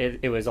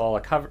 It was all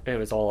a cover. It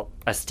was all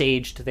a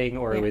staged thing,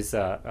 or it was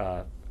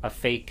a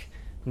fake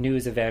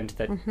news event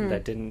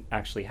that didn't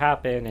actually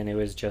happen, and it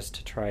was just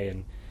to try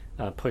and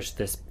push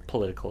this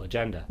political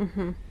agenda.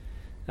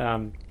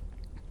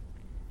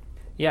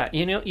 Yeah,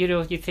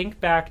 you think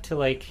back to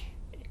like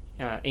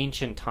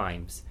ancient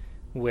times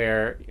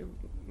where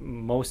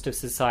most of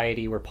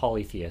society were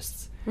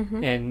polytheists,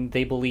 and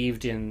they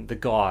believed in the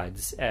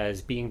gods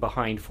as being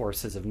behind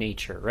forces of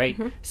nature, right?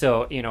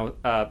 So,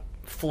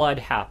 flood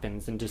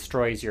happens and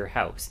destroys your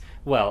house.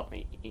 Well,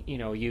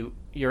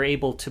 you're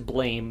able to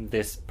blame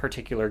this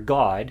particular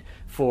god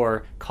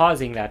for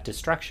causing that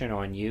destruction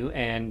on you,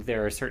 and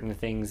there are certain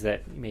things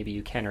that maybe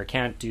you can or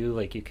can't do,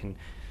 like you can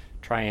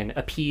try and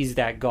appease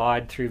that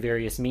god through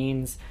various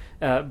means,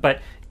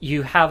 but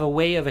you have a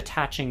way of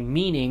attaching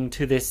meaning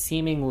to this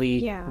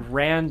seemingly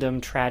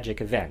random tragic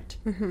event.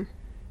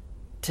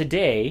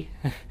 Today,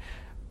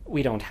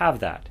 we don't have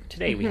that.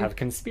 Today we have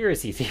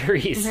conspiracy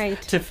theories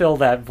to fill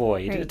that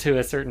void to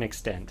a certain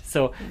extent.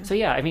 So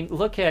yeah, I mean,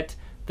 look at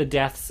the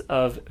deaths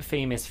of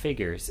famous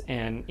figures,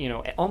 and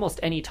almost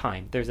any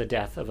time there's a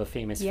death of a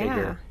famous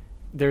figure,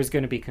 there's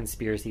going to be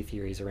conspiracy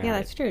theories around it. Yeah,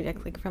 that's true.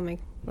 Like from like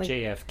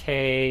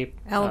JFK,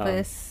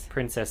 Elvis,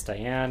 Princess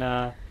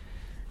Diana,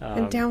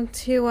 and down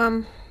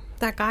to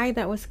that guy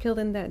that was killed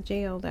in that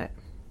jail.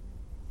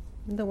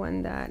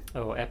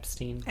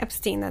 Epstein.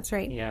 Epstein, that's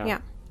right. Yeah.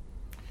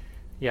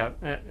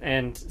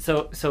 And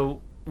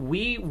so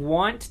we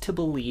want to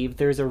believe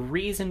there's a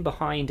reason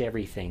behind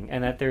everything,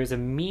 and that there's a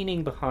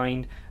meaning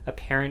behind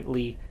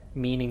apparently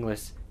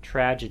meaningless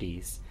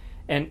tragedies.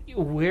 And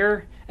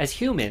we're, as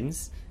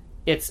humans,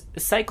 it's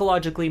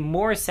psychologically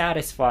more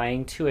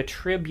satisfying to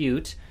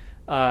attribute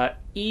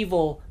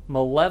evil,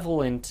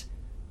 malevolent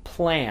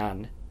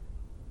plan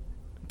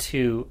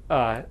to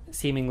a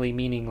seemingly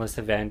meaningless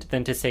event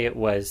than to say it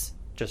was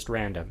just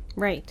random.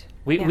 Right.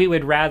 We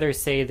would rather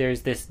say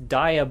there's this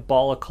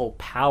diabolical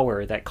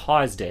power that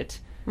caused it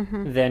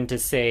than to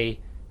say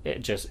it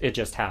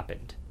just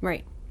happened.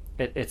 Right.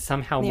 It's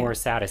somehow more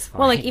satisfying.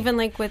 Well, like even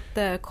like with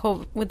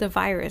the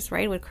virus,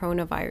 right? With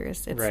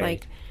coronavirus, it's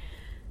like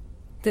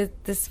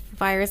this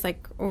virus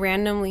like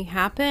randomly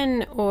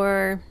happen,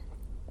 or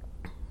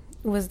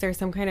was there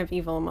some kind of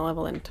evil,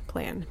 malevolent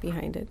plan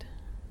behind it?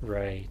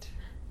 Right.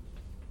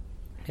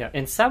 Yeah.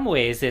 In some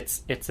ways,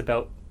 it's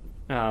about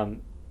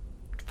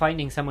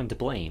finding someone to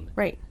blame.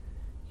 Right.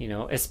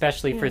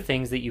 Especially for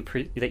things that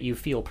you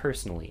feel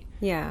personally.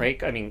 Yeah.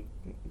 Right. I mean,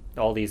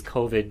 all these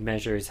COVID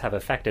measures have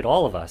affected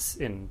all of us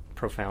in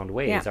profound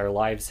ways. Yeah. Our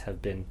lives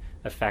have been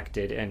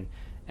affected, and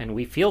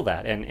we feel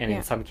that, and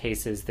in some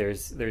cases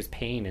there's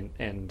pain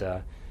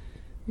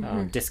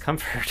and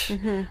discomfort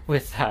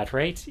with that,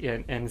 right?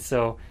 And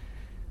so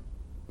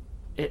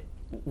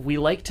we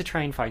like to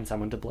try and find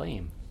someone to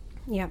blame.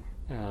 Yeah.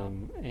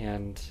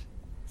 And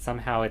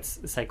somehow it's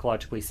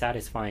psychologically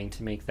satisfying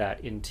to make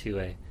that into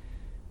a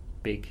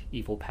big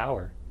evil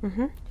power.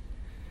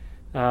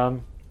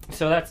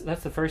 So that's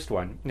the first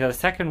one. Now the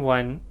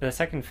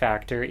second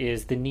factor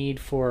is the need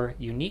for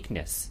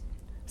uniqueness.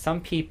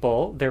 Some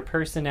people, their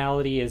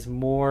personality is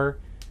more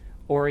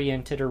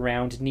oriented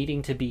around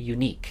needing to be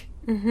unique.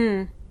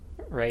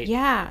 Right?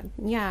 Yeah.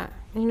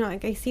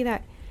 Like I see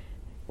that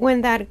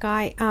when that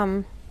guy,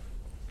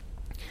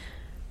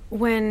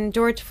 when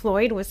George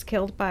Floyd was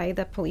killed by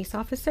the police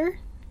officer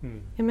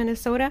in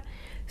Minnesota.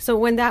 So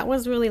when that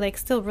was really like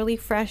still really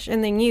fresh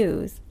in the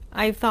news,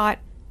 I thought,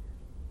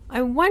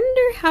 I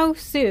wonder how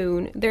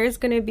soon there's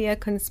going to be a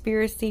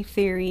conspiracy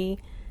theory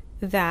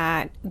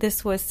that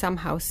this was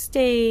somehow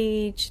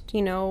staged,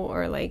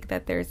 or like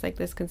that there's like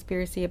this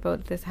conspiracy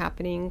about this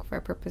happening for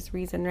a purpose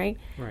reason, right?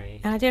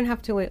 Right. And I didn't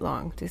have to wait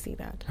long to see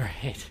that.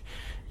 Right.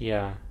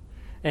 Yeah.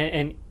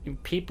 And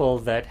people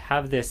that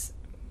have this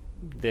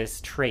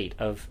trait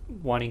of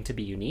wanting to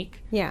be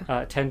unique,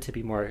 tend to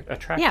be more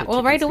attracted. Yeah.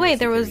 Well, to right away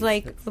there was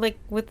theories. like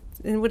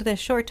within a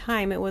short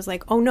time, it was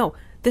like, oh no,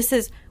 this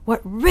is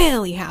what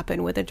really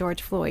happened with the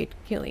George Floyd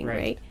killing,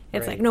 right?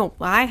 It's like, no,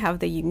 I have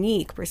the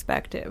unique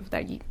perspective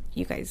that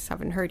you guys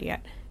haven't heard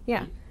yet.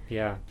 Yeah.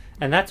 Yeah.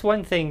 And that's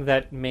one thing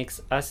that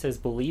makes us as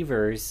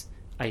believers,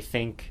 I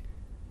think,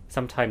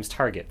 sometimes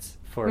targets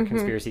for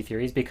conspiracy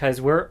theories, because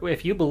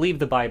if you believe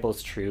the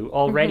Bible's true,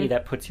 already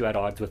that puts you at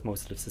odds with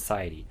most of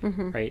society,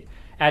 right?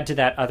 Add to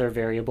that other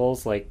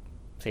variables like,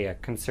 say, a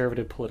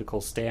conservative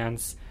political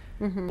stance,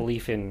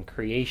 belief in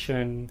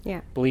creation,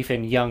 belief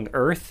in young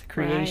earth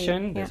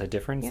creation. Right. There's a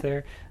difference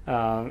there.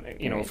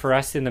 For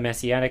us in the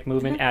Messianic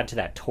movement, add to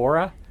that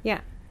Torah.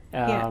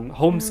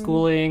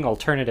 Homeschooling,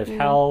 alternative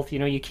health.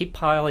 You keep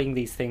piling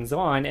these things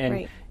on,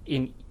 and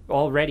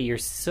already you're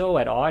so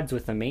at odds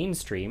with the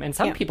mainstream, and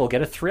some people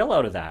get a thrill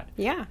out of that.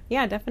 Yeah,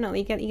 definitely.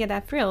 You get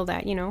that thrill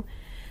that you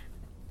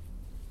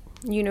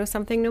know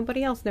something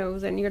nobody else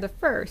knows, and you're the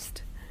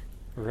first.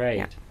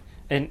 Right.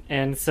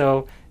 And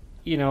so,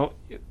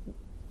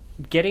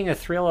 getting a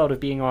thrill out of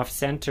being off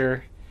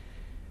center,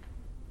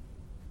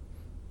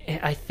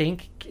 I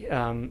think,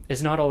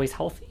 is not always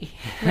healthy.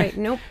 Right.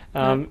 Nope.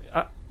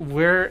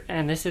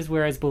 And this is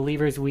where, as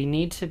believers, we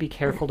need to be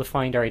careful to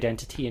find our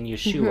identity in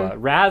Yeshua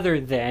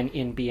rather than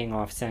in being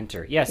off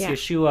center. Yes,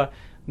 Yeshua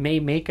may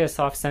make us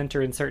off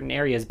center in certain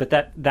areas, but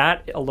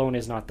that alone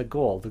is not the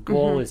goal. The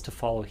goal is to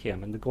follow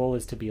him, and the goal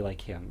is to be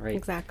like him, right?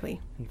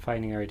 Exactly. And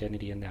finding our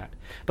identity in that.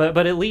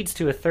 But it leads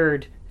to a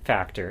third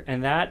factor,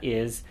 and that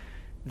is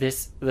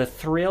the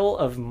thrill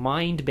of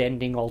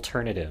mind-bending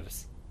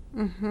alternatives.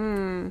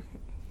 The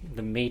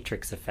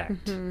Matrix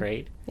effect,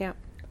 right? Yeah.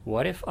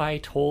 What if I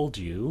told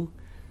you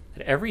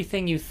that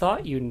everything you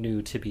thought you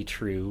knew to be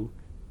true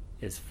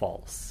is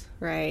false?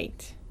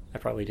 Right. I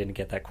probably didn't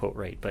get that quote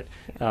right, but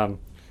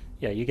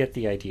you get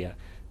the idea.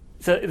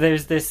 So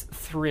there's this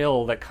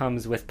thrill that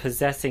comes with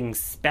possessing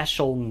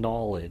special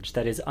knowledge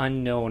that is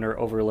unknown or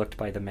overlooked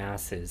by the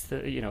masses.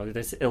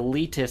 This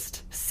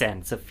elitist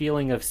sense, a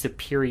feeling of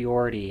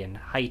superiority and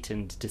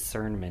heightened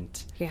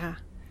discernment. Yeah.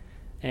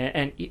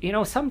 And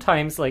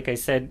sometimes, like I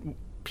said,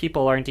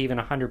 people aren't even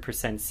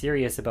 100%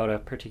 serious about a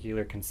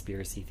particular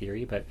conspiracy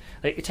theory, but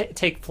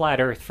take Flat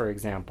Earth, for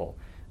example.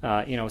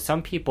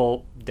 Some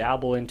people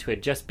dabble into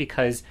it just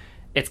because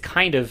it's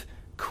kind of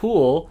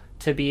cool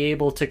to be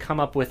able to come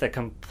up with a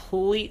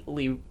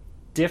completely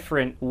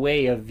different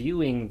way of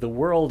viewing the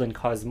world and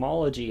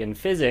cosmology and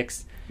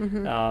physics,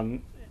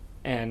 and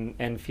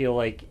feel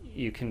like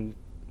you can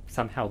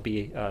somehow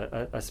be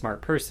a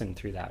smart person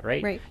through that,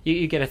 right? Right.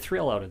 You get a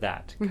thrill out of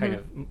that, kind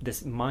of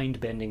this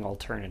mind-bending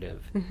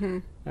alternative.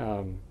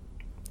 I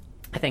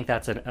think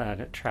that's an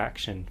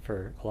attraction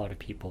for a lot of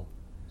people.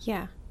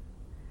 Yeah,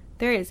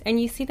 there is. And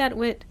you see that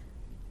with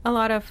a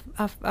lot of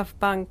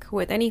bunk,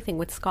 with anything,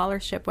 with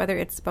scholarship, whether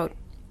it's about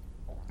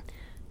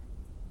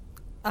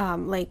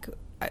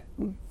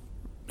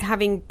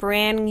having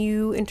brand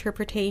new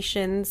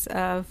interpretations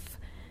of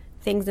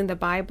things in the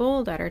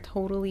Bible that are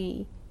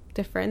totally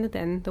different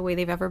than the way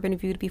they've ever been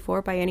viewed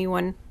before by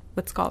anyone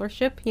with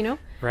scholarship,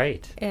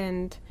 Right.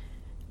 And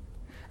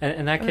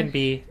that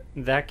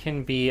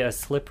can be a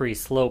slippery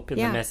slope in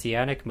the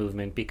Messianic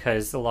movement,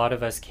 because a lot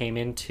of us came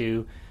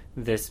into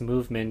this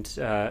movement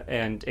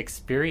and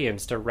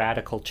experienced a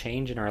radical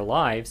change in our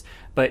lives,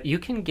 but you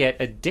can get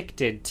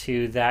addicted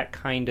to that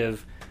kind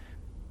of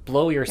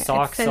blow your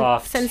socks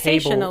off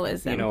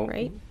sensationalism,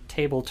 right?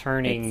 Table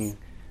turning,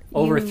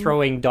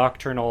 overthrowing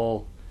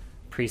doctrinal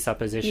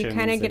presuppositions. You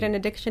kind of get an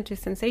addiction to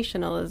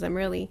sensationalism,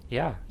 really.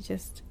 Yeah.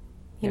 Just,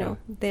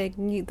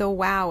 the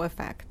wow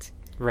effect.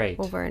 Right.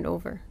 Over and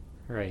over.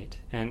 Right.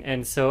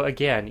 And so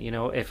again,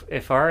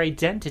 if our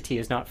identity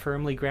is not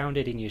firmly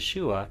grounded in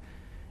Yeshua,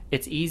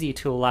 it's easy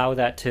to allow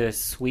that to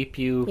sweep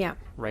you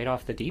right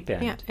off the deep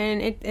end. Yeah,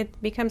 and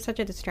it becomes such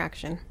a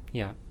distraction.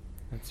 Yeah,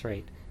 that's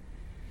right.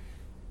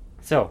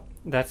 So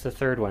that's the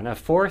third one. A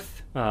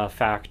fourth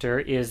factor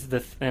is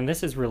and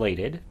this is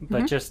related,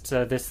 but just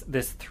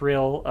this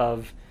thrill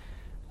of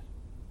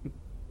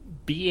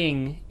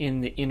being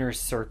in the inner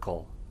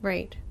circle.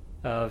 Right.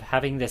 Of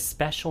having this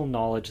special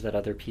knowledge that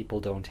other people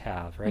don't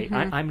have. Right.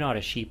 I'm not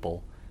a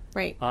sheeple.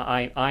 Right.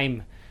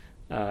 I'm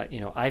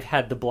I've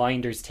had the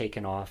blinders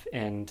taken off,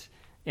 and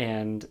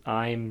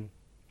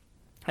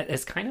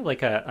it's kind of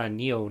like a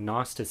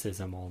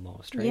neo-Gnosticism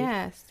almost, right?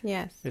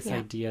 Yes. This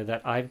idea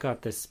that I've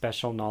got this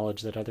special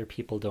knowledge that other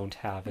people don't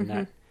have, and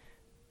that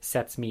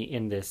sets me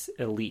in this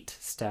elite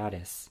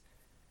status.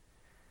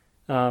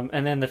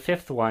 And then the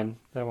fifth one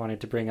that I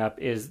wanted to bring up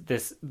is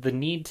the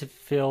need to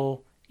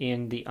fill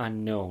in the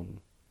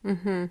unknown.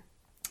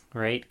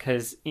 Right?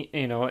 Because,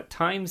 at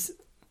times,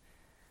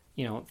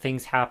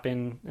 things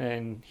happen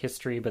in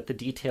history, but the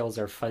details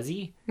are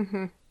fuzzy.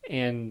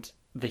 And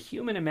the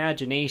human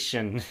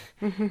imagination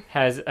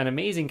has an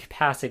amazing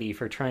capacity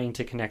for trying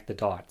to connect the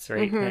dots,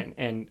 right?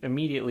 And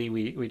immediately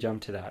we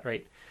jump to that,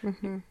 right?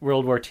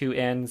 World War II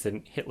ends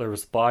and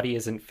Hitler's body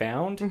isn't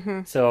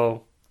found.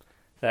 So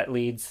that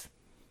leads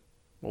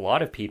a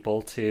lot of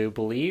people to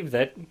believe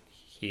that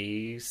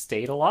he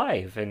stayed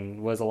alive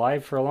and was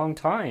alive for a long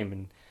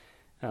time.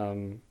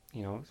 And,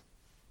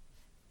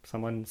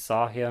 someone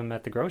saw him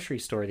at the grocery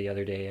store the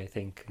other day, I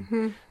think.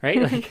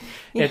 Right? Like,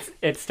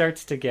 it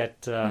starts to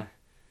get...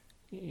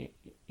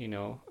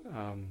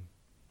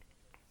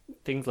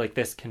 things like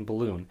this can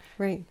balloon.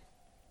 Right.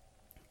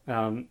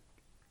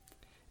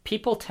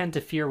 People tend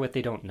to fear what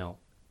they don't know.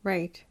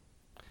 Right.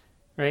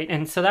 Right.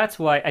 And so that's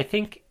why I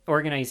think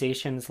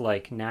organizations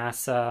like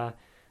NASA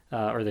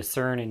or the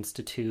CERN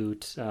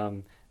Institute,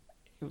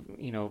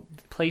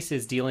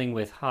 places dealing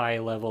with high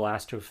level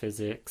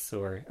astrophysics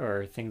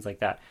or things like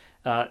that,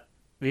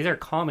 these are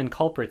common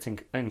culprits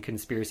in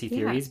conspiracy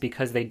theories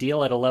because they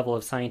deal at a level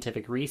of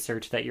scientific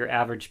research that your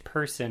average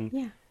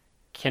person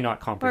cannot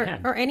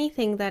comprehend. Or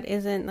anything that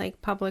isn't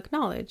like public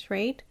knowledge,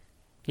 right?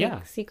 Yeah.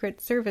 Like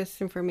Secret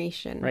Service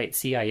information. Right.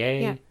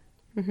 CIA.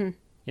 Yeah.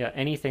 Yeah.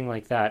 Anything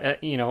like that.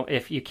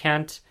 If you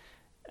can't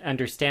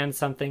understand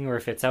something or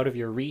if it's out of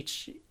your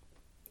reach,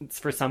 it's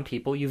for some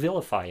people, you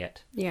vilify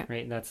it. Yeah.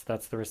 Right. That's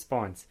the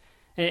response.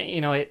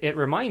 And, it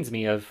reminds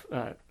me of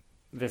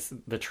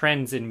the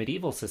trends in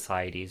medieval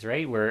societies,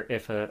 right? Where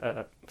if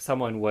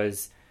someone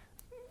was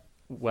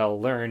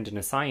well learned and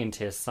a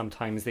scientist,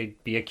 sometimes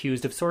they'd be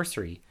accused of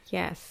sorcery.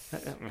 Yes.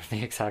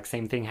 The exact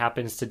same thing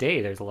happens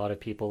today. There's a lot of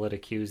people that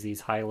accuse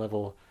these high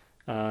level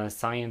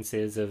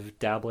sciences of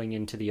dabbling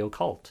into the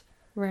occult.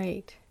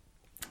 Right.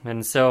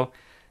 And so,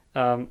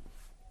 the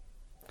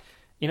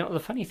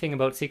funny thing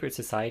about secret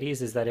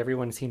societies is that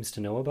everyone seems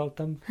to know about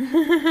them.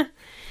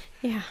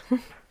 Yeah.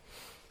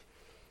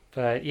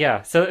 But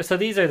yeah, so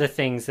these are the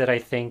things that I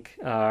think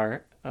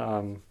are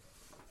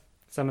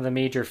some of the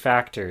major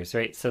factors,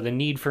 right? So the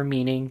need for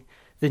meaning,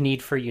 the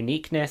need for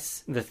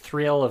uniqueness, the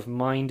thrill of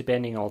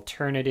mind-bending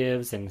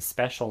alternatives and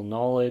special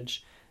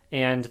knowledge,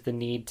 and the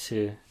need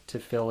to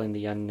fill in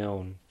the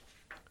unknown.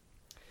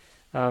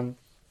 I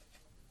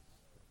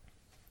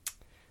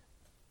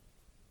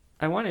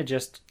want to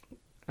just,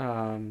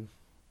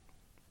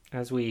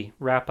 as we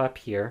wrap up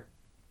here,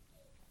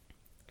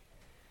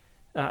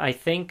 I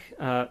think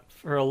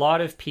for a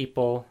lot of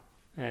people,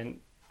 and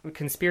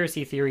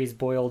conspiracy theories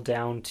boil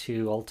down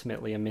to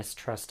ultimately a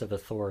mistrust of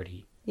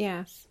authority.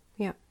 Yes.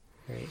 Yeah.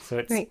 Right.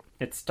 So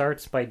it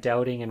starts by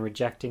doubting and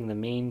rejecting the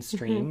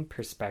mainstream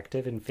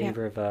perspective in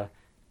favor of a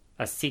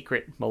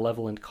secret,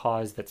 malevolent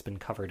cause that's been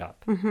covered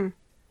up.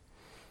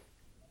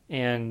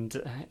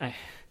 And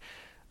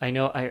I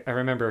know I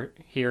remember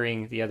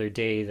hearing the other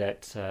day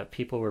that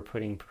people were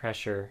putting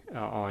pressure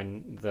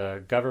on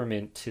the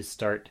government to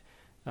start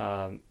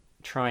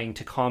trying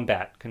to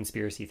combat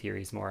conspiracy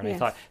theories more. And I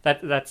thought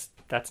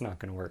that's not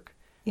going to work.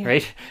 Yeah.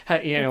 Right?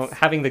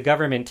 Having the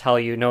government tell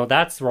you, no,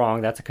 that's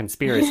wrong, that's a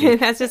conspiracy.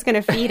 That's just going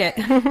to feed it.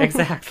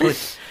 Exactly.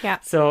 Yeah.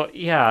 So,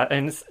 yeah,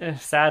 and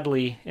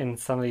sadly, in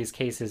some of these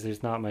cases,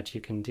 there's not much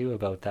you can do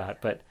about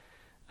that. But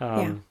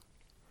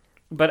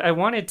I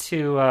wanted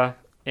to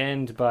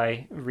end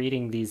by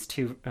reading these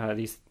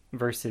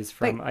verses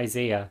from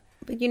Isaiah.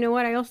 But you know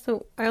what? I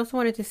also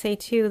wanted to say,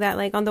 too, that,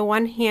 like, on the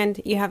one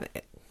hand, you have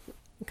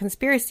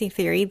conspiracy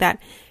theory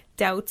that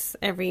doubts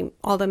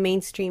all the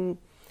mainstream,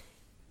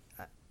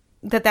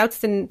 that doubts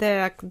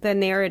the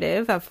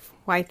narrative of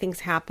why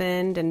things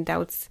happened and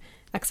doubts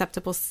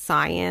acceptable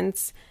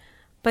science.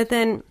 But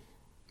then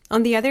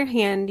on the other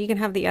hand, you can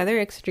have the other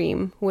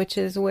extreme, which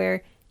is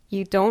where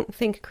you don't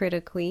think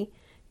critically,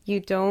 you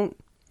don't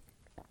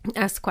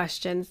ask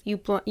questions, you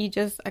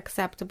just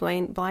accept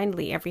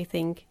blindly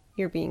everything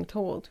you're being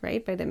told,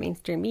 right, by the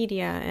mainstream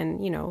media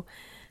and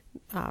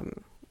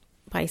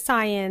by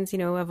science,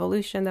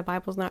 evolution, the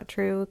Bible's not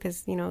true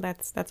because,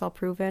 that's all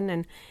proven.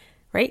 And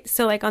right.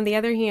 So like on the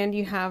other hand,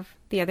 you have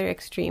the other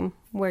extreme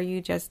where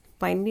you just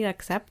blindly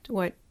accept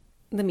what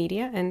the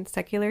media and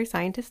secular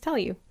scientists tell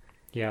you.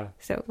 Yeah.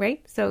 So,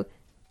 right. So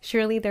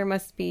surely there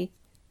must be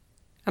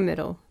a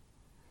middle.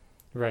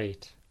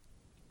 Right.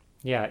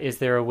 Yeah. Is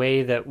there a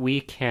way that we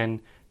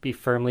can be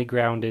firmly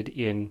grounded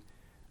in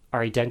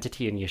our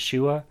identity in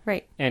Yeshua?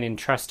 Right. And in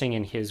trusting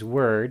in his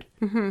word?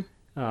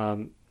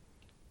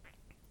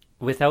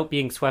 Without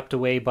being swept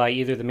away by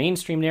either the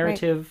mainstream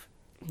narrative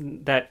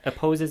that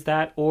opposes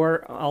that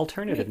or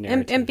alternative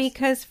narratives. And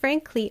because,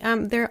 frankly,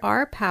 there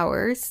are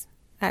powers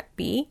at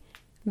B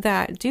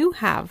that do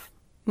have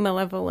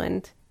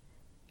malevolent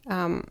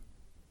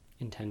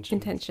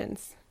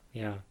intentions.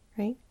 Yeah.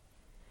 Right?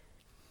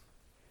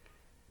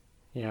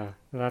 Yeah,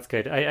 well, that's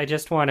good. I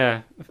just want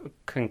to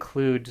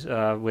conclude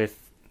with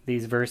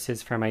these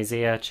verses from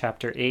Isaiah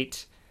chapter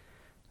 8,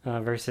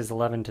 verses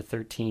 11 to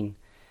 13.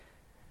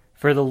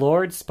 For the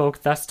Lord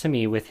spoke thus to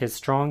me with his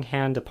strong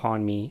hand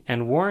upon me,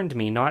 and warned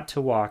me not to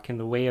walk in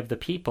the way of the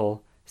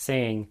people,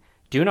 saying,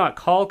 Do not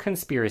call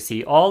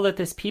conspiracy all that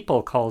this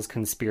people calls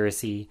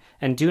conspiracy,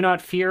 and do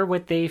not fear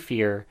what they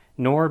fear,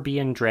 nor be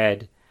in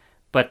dread.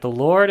 But the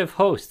Lord of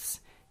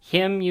hosts,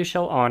 him you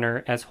shall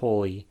honor as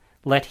holy.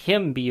 Let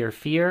him be your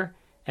fear,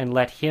 and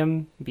let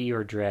him be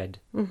your dread.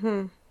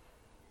 Mm-hmm.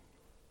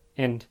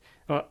 And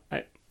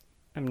I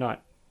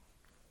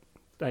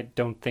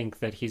don't think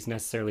that he's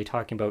necessarily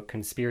talking about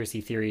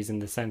conspiracy theories in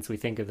the sense we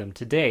think of them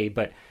today,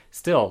 but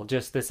still,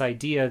 just this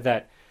idea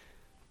that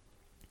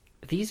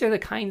these are the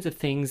kinds of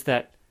things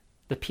that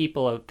the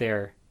people out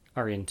there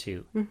are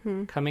into.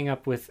 Mm-hmm. Coming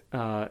up with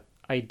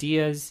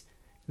ideas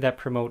that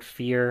promote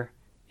fear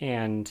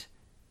and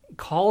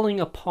calling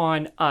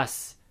upon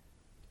us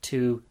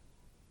to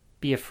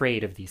be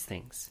afraid of these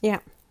things. Yeah.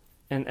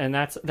 And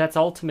that's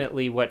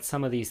ultimately what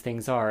some of these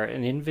things are,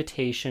 an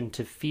invitation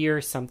to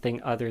fear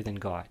something other than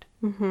God.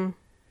 Mm-hmm.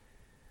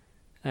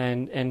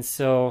 And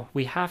so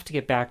we have to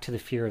get back to the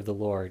fear of the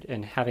Lord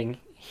and having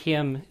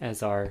him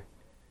as our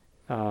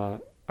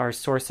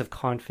source of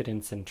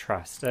confidence and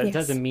trust. That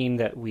doesn't mean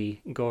that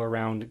we go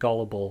around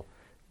gullible,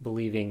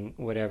 believing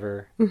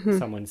whatever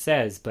someone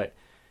says, but it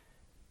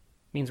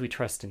means we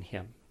trust in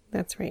him.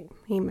 That's right.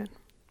 Amen.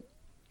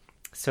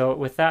 So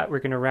with that, we're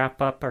going to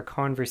wrap up our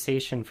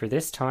conversation for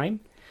this time.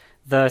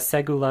 The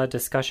Segula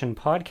Discussion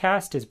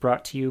Podcast is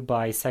brought to you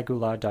by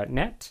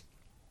segula.net.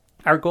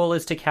 Our goal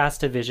is to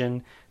cast a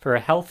vision for a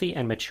healthy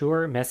and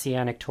mature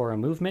Messianic Torah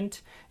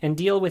movement and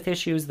deal with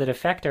issues that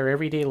affect our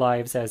everyday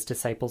lives as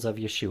disciples of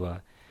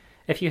Yeshua.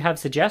 If you have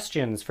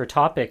suggestions for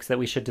topics that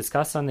we should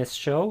discuss on this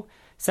show,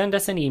 send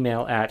us an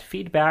email at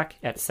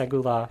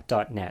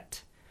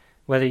feedback@segula.net.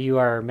 Whether you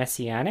are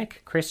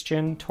Messianic,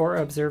 Christian,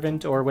 Torah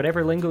observant, or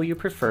whatever lingo you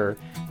prefer,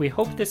 we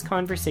hope this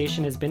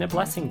conversation has been a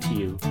blessing to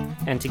you,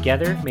 and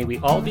together may we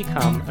all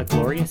become a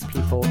glorious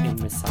people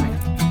in Messiah.